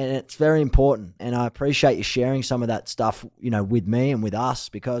 mate, and it's very important. And I appreciate you sharing some of that stuff, with me and with us,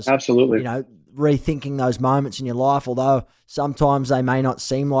 because absolutely, rethinking those moments in your life, although sometimes they may not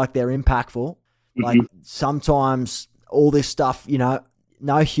seem like they're impactful. Like sometimes all this stuff,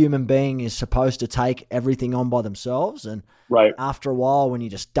 no human being is supposed to take everything on by themselves. And right after a while, when you're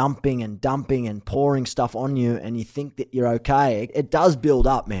just dumping and pouring stuff on you and you think that you're okay, it does build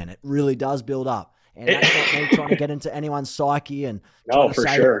up, man. It really does build up. And that's not me trying to get into anyone's psyche and no, for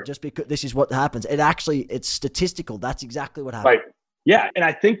sure. Just because this is what happens. It's statistical. That's exactly what happens. Right. Yeah. And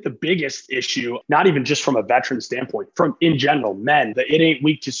I think the biggest issue, not even just from a veteran standpoint, from in general, men, that it ain't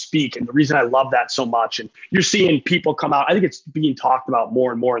weak to speak. And the reason I love that so much, and you're seeing people come out, I think it's being talked about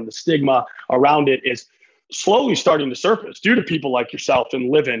more and more, and the stigma around it is slowly starting to surface due to people like yourself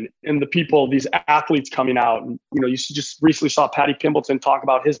and Livin and the people, these athletes coming out. And, you just recently saw Patty Pimbleton talk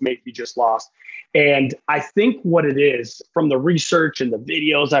about his mate he just lost. And I think what it is from the research and the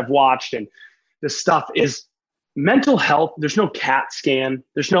videos I've watched and the stuff is mental health. There's no CAT scan.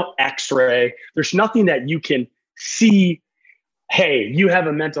 There's no x-ray. There's nothing that you can see. Hey, you have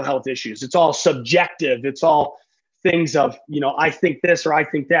a mental health issues. It's all subjective. It's all things of, I think this or I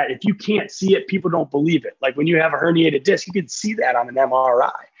think that. If you can't see it, people don't believe it. Like when you have a herniated disc, you can see that on an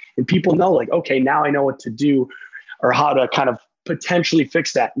MRI and people know like, okay, now I know what to do or how to kind of potentially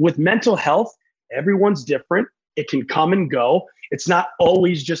fix that. With mental health, everyone's different. It can come and go. It's not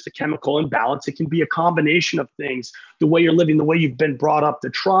always just a chemical imbalance. It can be a combination of things, the way you're living, the way you've been brought up, the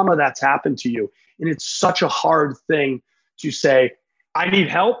trauma that's happened to you. And it's such a hard thing to say, I need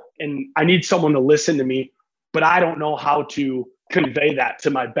help and I need someone to listen to me, but I don't know how to convey that to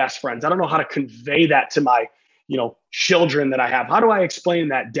my best friends. I don't know how to convey that to my, children that I have. How do I explain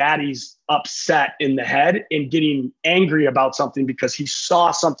that daddy's upset in the head and getting angry about something because he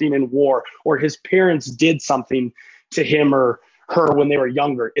saw something in war or his parents did something to him or her when they were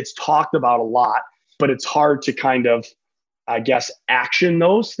younger? It's talked about a lot, but it's hard to kind of, I guess, action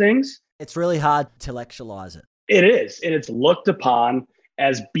those things. It's really hard to intellectualize it. It is. And it's looked upon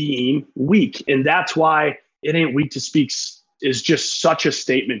as being weak. And that's why it ain't weak to speak is just such a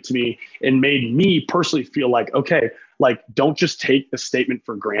statement to me and made me personally feel like, okay, like don't just take the statement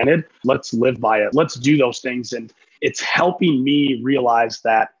for granted. Let's live by it. Let's do those things. And it's helping me realize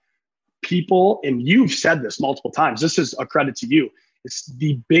that people, and you've said this multiple times, this is a credit to you. It's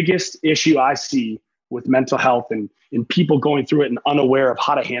the biggest issue I see with mental health and people going through it and unaware of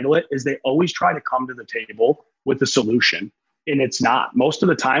how to handle it is they always try to come to the table with a solution. And it's not. Most of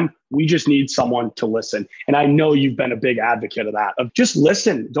the time, we just need someone to listen. And I know you've been a big advocate of that, of just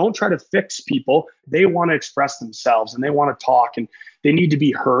listen. Don't try to fix people. They want to express themselves and they want to talk and they need to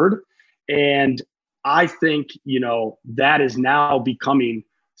be heard. And I think, that is now becoming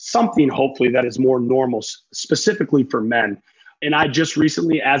something hopefully that is more normal, specifically for men. And I just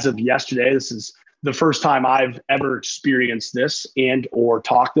recently, as of yesterday, this is the first time I've ever experienced this and or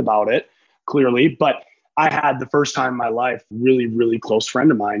talked about it clearly, but I had the first time in my life, really, really close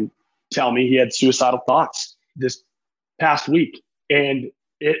friend of mine tell me he had suicidal thoughts this past week. And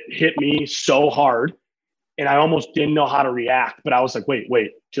it hit me so hard. And I almost didn't know how to react. But I was like,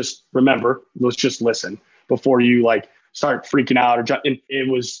 wait, just remember, let's just listen before you start freaking out. And it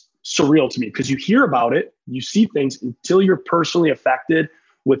was surreal to me because you hear about it, you see things until you're personally affected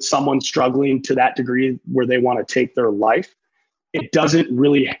with someone struggling to that degree where they want to take their life. It doesn't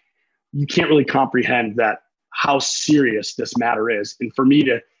really... you can't really comprehend that how serious this matter is. And for me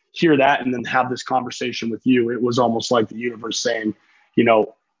to hear that and then have this conversation with you, it was almost like the universe saying,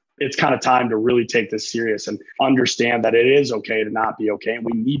 it's kind of time to really take this serious and understand that it is okay to not be okay. And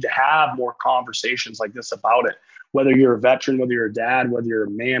we need to have more conversations like this about it whether you're a veteran, whether you're a dad, whether you're a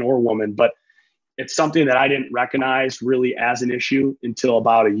man or woman. But it's something that I didn't recognize really as an issue until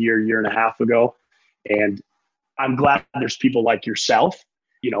about a year and a half ago. And I'm glad there's people like yourself,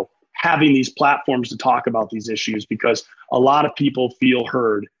 having these platforms to talk about these issues, because a lot of people feel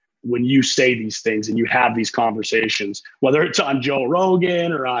heard when you say these things and you have these conversations, whether it's on Joe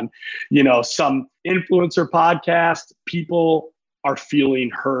Rogan or on, some influencer podcast. People are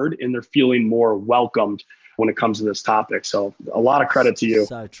feeling heard and they're feeling more welcomed when it comes to this topic. So a lot of credit to you.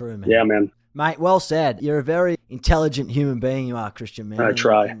 So true, man. Yeah, man. Mate, well said. You're a very intelligent human being, you are, Christian, man. I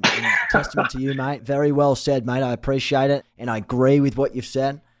try. And testament to you, mate. Very well said, mate. I appreciate it. And I agree with what you've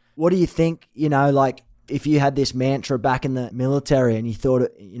said. What do you think, if you had this mantra back in the military and you thought,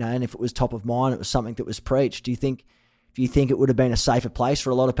 and if it was top of mind, it was something that was preached, do you think it would have been a safer place for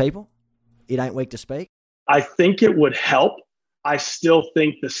a lot of people? It ain't weak to speak. I think it would help. I still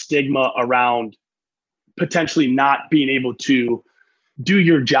think the stigma around potentially not being able to do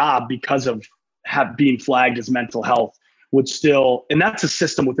your job because of being flagged as mental health would still, and that's a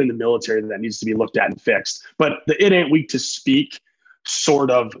system within the military that needs to be looked at and fixed. But the it ain't weak to speak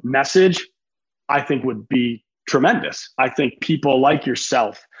sort of message, I think would be tremendous. I think people like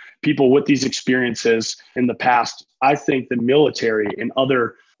yourself, people with these experiences in the past, I think the military and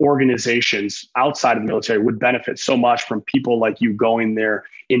other organizations outside of the military would benefit so much from people like you going there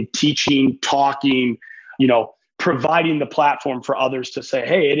and teaching, talking, providing the platform for others to say,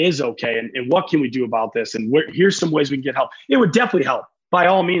 hey, it is okay. And what can we do about this? And here's some ways we can get help. It would definitely help. By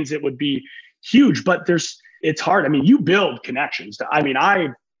all means, it would be huge, but it's hard. I mean, you build connections. I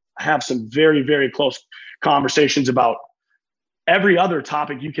have some very, very close conversations about every other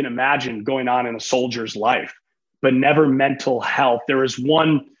topic you can imagine going on in a soldier's life, but never mental health. There was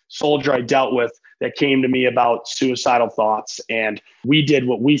one soldier I dealt with that came to me about suicidal thoughts, and we did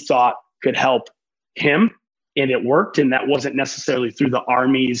what we thought could help him, and it worked. And that wasn't necessarily through the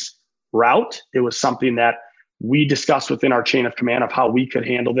Army's route. It was something that we discussed within our chain of command of how we could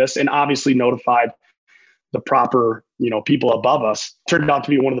handle this, and obviously notified the proper, people above us. Turned out to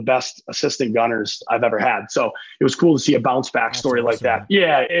be one of the best assistant gunners I've ever had. So it was cool to see a bounce back story like that.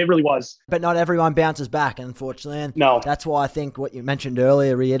 Yeah, it really was. But not everyone bounces back, unfortunately. And no. That's why I think what you mentioned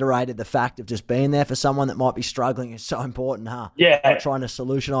earlier reiterated the fact of just being there for someone that might be struggling is so important, huh? Yeah. Not trying to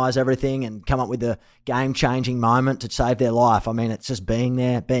solutionize everything and come up with a game-changing moment to save their life. I mean, it's just being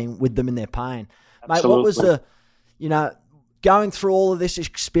there, being with them in their pain. Absolutely. Mate, what was the, going through all of this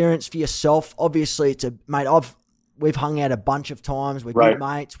experience for yourself? Obviously, we've hung out a bunch of times. We're good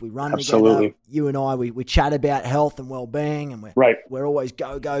mates. We run together. You and I, we chat about health and well-being, and we're always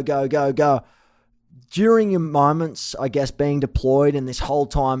go, go, go, go, go. During your moments, I guess, being deployed and this whole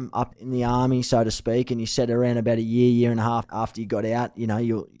time up in the Army, so to speak, and you said around about a year and a half after you got out,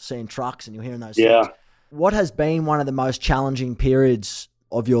 you're seeing trucks and you're hearing those things. What has been one of the most challenging periods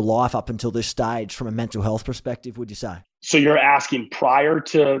of your life up until this stage from a mental health perspective, would you say? So you're asking prior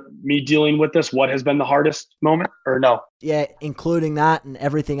to me dealing with this, what has been the hardest moment, or no? Yeah, including that and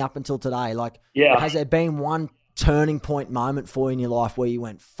everything up until today. Has there been one turning point moment for you in your life where you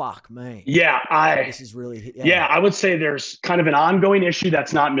went, fuck me? This is really... Yeah, I would say there's kind of an ongoing issue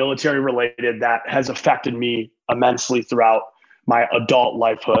that's not military related that has affected me immensely throughout my adult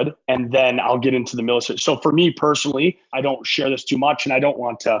lifehood. And then I'll get into the military. So for me personally, I don't share this too much, and I don't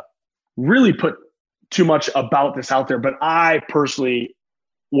want to really put too much about this out there, but I personally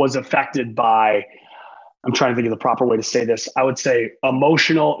was affected by, I'm trying to think of the proper way to say this, I would say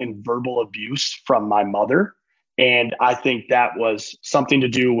emotional and verbal abuse from my mother. And I think that was something to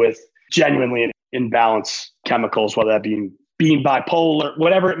do with genuinely imbalance chemicals, whether that being bipolar,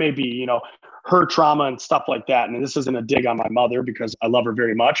 whatever it may be, her trauma and stuff like that. And this isn't a dig on my mother because I love her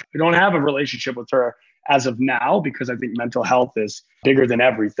very much. I don't have a relationship with her as of now because I think mental health is bigger than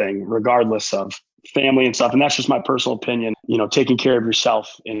everything, regardless of family and stuff. And that's just my personal opinion. Taking care of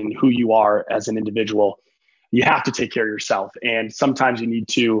yourself and who you are as an individual, you have to take care of yourself. And sometimes you need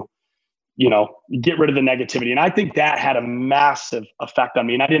to, get rid of the negativity. And I think that had a massive effect on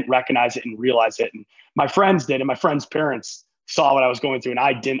me, and I didn't recognize it and realize it. And my friends did, and my friends' parents saw what I was going through, and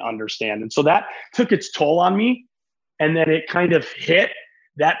I didn't understand. And so that took its toll on me. And then it kind of hit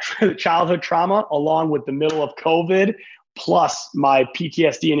that childhood trauma along with the middle of COVID, plus my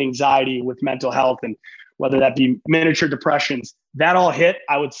PTSD and anxiety with mental health, and whether that be miniature depressions, that all hit,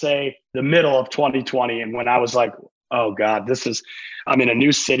 I would say, the middle of 2020. And when I was like, oh God, I'm in a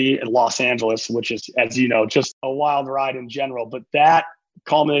new city in Los Angeles, which is, as you know, just a wild ride in general. But that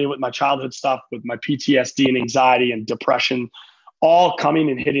culminated with my childhood stuff, with my PTSD and anxiety and depression, all coming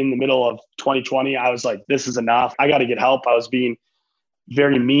and hitting in the middle of 2020. I was like, this is enough. I got to get help. I was being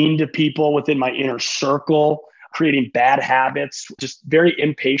very mean to people within my inner circle. creating bad habits, just very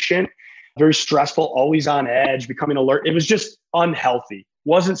impatient, very stressful, always on edge, becoming alert. It was just unhealthy,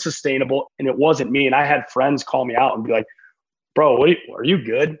 wasn't sustainable, and it wasn't me. And I had friends call me out and be like, bro, are you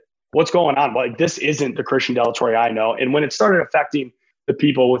good? What's going on? Like, this isn't the Christian Del Torre I know. And when it started affecting the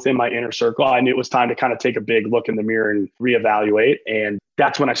people within my inner circle, I knew it was time to kind of take a big look in the mirror and reevaluate. And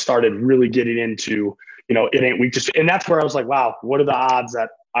that's when I started really getting into, it ain't weak. And that's where I was like, wow, what are the odds that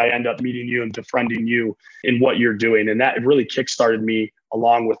I end up meeting you and befriending you in what you're doing? And that really kickstarted me,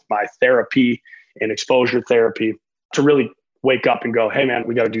 along with my therapy and exposure therapy, to really wake up and go, hey man,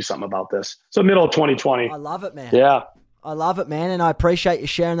 we got to do something about this. So middle of 2020. I love it, man. Yeah. I love it, man, and I appreciate you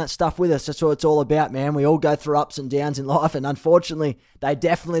sharing that stuff with us. That's what it's all about, man. We all go through ups and downs in life, and unfortunately, they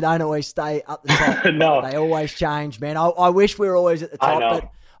definitely don't always stay up the top. No. They always change, man. I wish we were always at the top,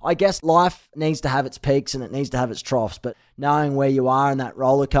 but I guess life needs to have its peaks and it needs to have its troughs, but knowing where you are in that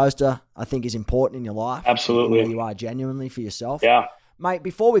roller coaster, I think, is important in your life. Absolutely. Where you are genuinely for yourself. Yeah. Mate,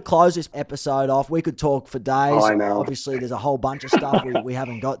 before we close this episode off, we could talk for days. Oh, I know. Obviously, there's a whole bunch of stuff we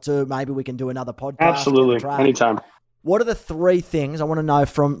haven't got to. Maybe we can do another podcast. Absolutely. Anytime. What are the 3 things I want to know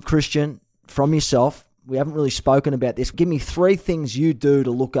from Christian, from yourself? We haven't really spoken about this. Give me 3 things you do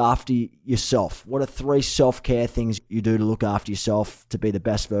to look after yourself. What are 3 self-care things you do to look after yourself, to be the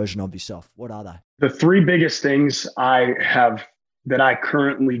best version of yourself? What are they? The 3 biggest things I have that I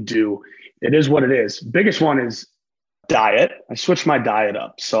currently do, it is what it is. Biggest one is diet. I switched my diet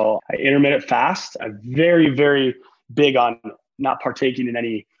up. So I intermittent fast. I'm very, very big on not partaking in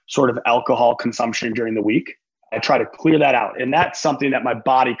any sort of alcohol consumption during the week. I try to clear that out. And that's something that my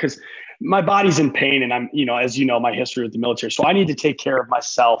body, because my body's in pain, and I'm, as you know, my history with the military. So I need to take care of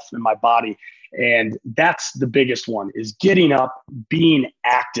myself and my body. And that's the biggest one, is getting up, being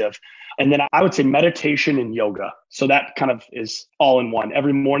active. And then I would say meditation and yoga. So that kind of is all in one.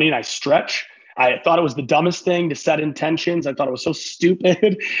 Every morning I stretch. I thought it was the dumbest thing to set intentions. I thought it was so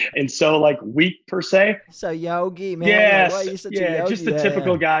stupid and so weak per se. So yogi, man. Yes. Why are you such a yogi? Just the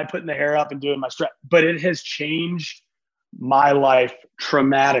typical guy putting the hair up and doing my stretch. But it has changed my life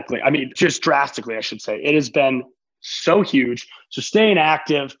dramatically. I mean, just drastically, I should say. It has been so huge. So staying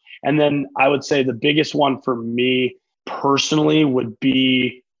active. And then I would say the biggest one for me personally would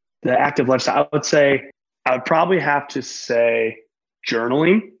be the active lifestyle. I would say I would probably have to say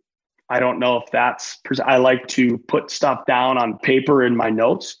journaling. I don't know if I like to put stuff down on paper in my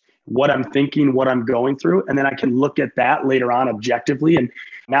notes, what I'm thinking, what I'm going through. And then I can look at that later on objectively. And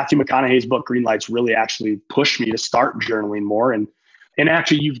Matthew McConaughey's book, Green Lights, really actually pushed me to start journaling more. And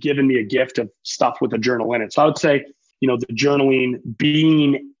actually, you've given me a gift of stuff with a journal in it. So I would say, the journaling,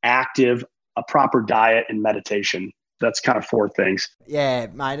 being active, a proper diet, and meditation. That's kind of 4 things. Yeah,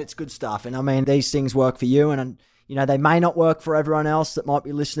 mate, it's good stuff. And I mean, these things work for you, and they may not work for everyone else that might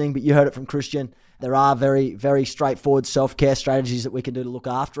be listening, but you heard it from Christian. There are very, very straightforward self-care strategies that we can do to look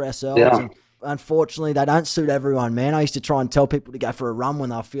after ourselves. Yeah. And unfortunately, they don't suit everyone, man. I used to try and tell people to go for a run when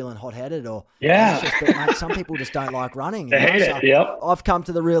they're feeling hot-headed, or mate, some people just don't like running. They hate it. Yep. I've come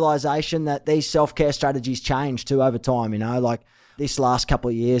to the realization that these self-care strategies change too over time. This last couple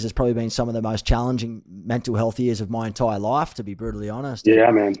of years has probably been some of the most challenging mental health years of my entire life, to be brutally honest. Yeah,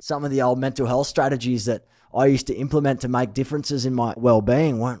 man. Some of the old mental health strategies that I used to implement to make differences in my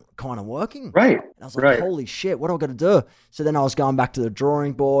well-being weren't kind of working. Right. And I was like, holy shit, what do I got to do? So then I was going back to the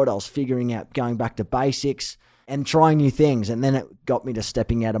drawing board. I was figuring out going back to basics and trying new things. And then it got me to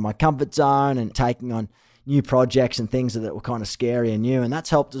stepping out of my comfort zone and taking on new projects and things that were kind of scary and new. And that's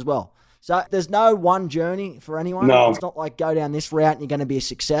helped as well. So there's no one journey for anyone. No. It's not like go down this route and you're going to be a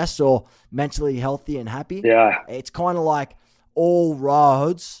success or mentally healthy and happy. Yeah. It's kind of like all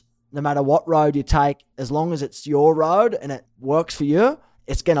roads, no matter what road you take, as long as it's your road and it works for you,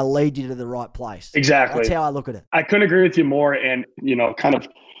 it's going to lead you to the right place. Exactly. That's how I look at it. I couldn't agree with you more. And, kind of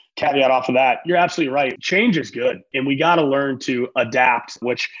caveat off of that, you're absolutely right. Change is good. And we got to learn to adapt,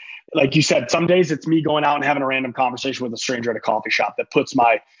 which, like you said, some days it's me going out and having a random conversation with a stranger at a coffee shop that puts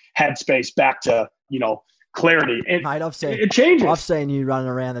my headspace back to, clarity. And mate, it changes. I've seen you running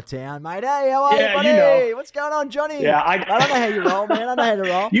around the town, mate. Hey, how are you, buddy? What's going on, Johnny? Yeah, I don't know how you roll, man. I know how to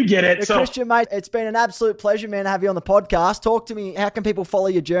roll. You get it. So, Christian, mate, it's been an absolute pleasure, man, to have you on the podcast. Talk to me. How can people follow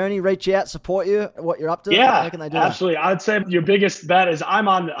your journey, reach out, support you, what you're up to? Yeah, how can they do absolutely. that? I'd say your biggest bet is I'm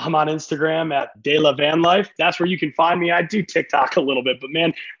on Instagram at De La Van Life. That's where you can find me. I do TikTok a little bit, but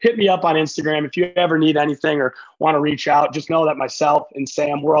man, hit me up on Instagram if you ever need anything or want to reach out. Just know that myself and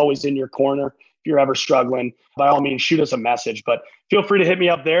Sam, we're always in your corner. If you're ever struggling, by all means, shoot us a message, but feel free to hit me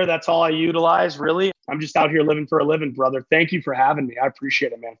up there. That's all I utilize, really. I'm just out here living for a living, brother. Thank you for having me. I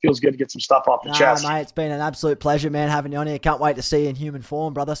appreciate it, man. It feels good to get some stuff off the chest. Mate, it's been an absolute pleasure, man, having you on here. Can't wait to see you in human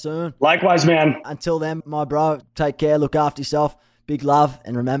form, brother, soon. Likewise, man. Until then, my bro, take care, look after yourself. Big love,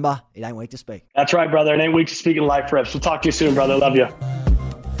 and remember, it ain't weak to speak. That's right, brother. It ain't weak to speak in life reps. We'll talk to you soon, brother. Love you.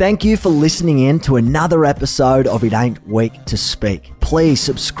 Thank you for listening in to another episode of It Ain't Weak to Speak. Please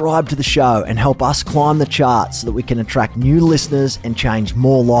subscribe to the show and help us climb the charts so that we can attract new listeners and change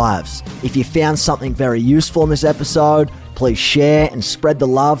more lives. If you found something very useful in this episode, please share and spread the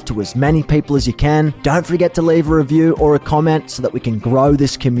love to as many people as you can. Don't forget to leave a review or a comment so that we can grow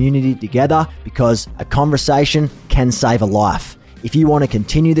this community together, because a conversation can save a life. If you want to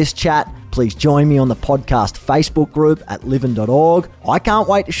continue this chat, please join me on the podcast Facebook group at livin.org. I can't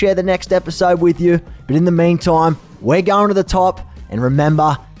wait to share the next episode with you, but in the meantime, we're going to the top, and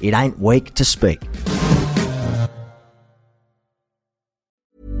remember, it ain't weak to speak.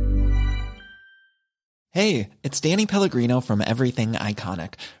 Hey, it's Danny Pellegrino from Everything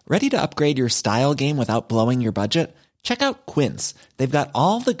Iconic. Ready to upgrade your style game without blowing your budget? Check out Quince. They've got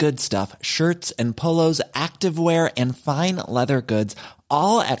all the good stuff, shirts and polos, activewear, and fine leather goods,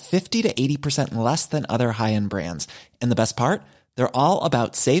 all at 50 to 80% less than other high-end brands. And the best part? They're all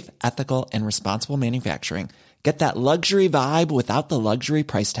about safe, ethical, and responsible manufacturing. Get that luxury vibe without the luxury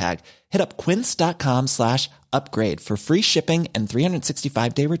price tag. Hit up quince.com/upgrade for free shipping and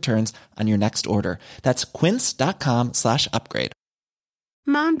 365-day returns on your next order. That's quince.com/upgrade.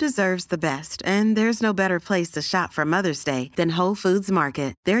 Mom deserves the best, and there's no better place to shop for Mother's Day than Whole Foods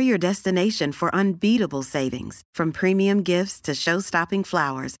Market. They're your destination for unbeatable savings, from premium gifts to show-stopping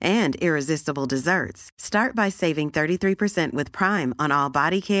flowers and irresistible desserts. Start by saving 33% with Prime on all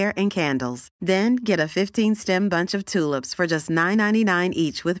body care and candles. Then get a 15-stem bunch of tulips for just $9.99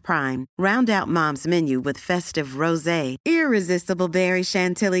 each with Prime. Round out Mom's menu with festive rosé, irresistible berry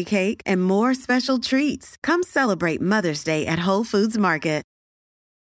chantilly cake, and more special treats. Come celebrate Mother's Day at Whole Foods Market.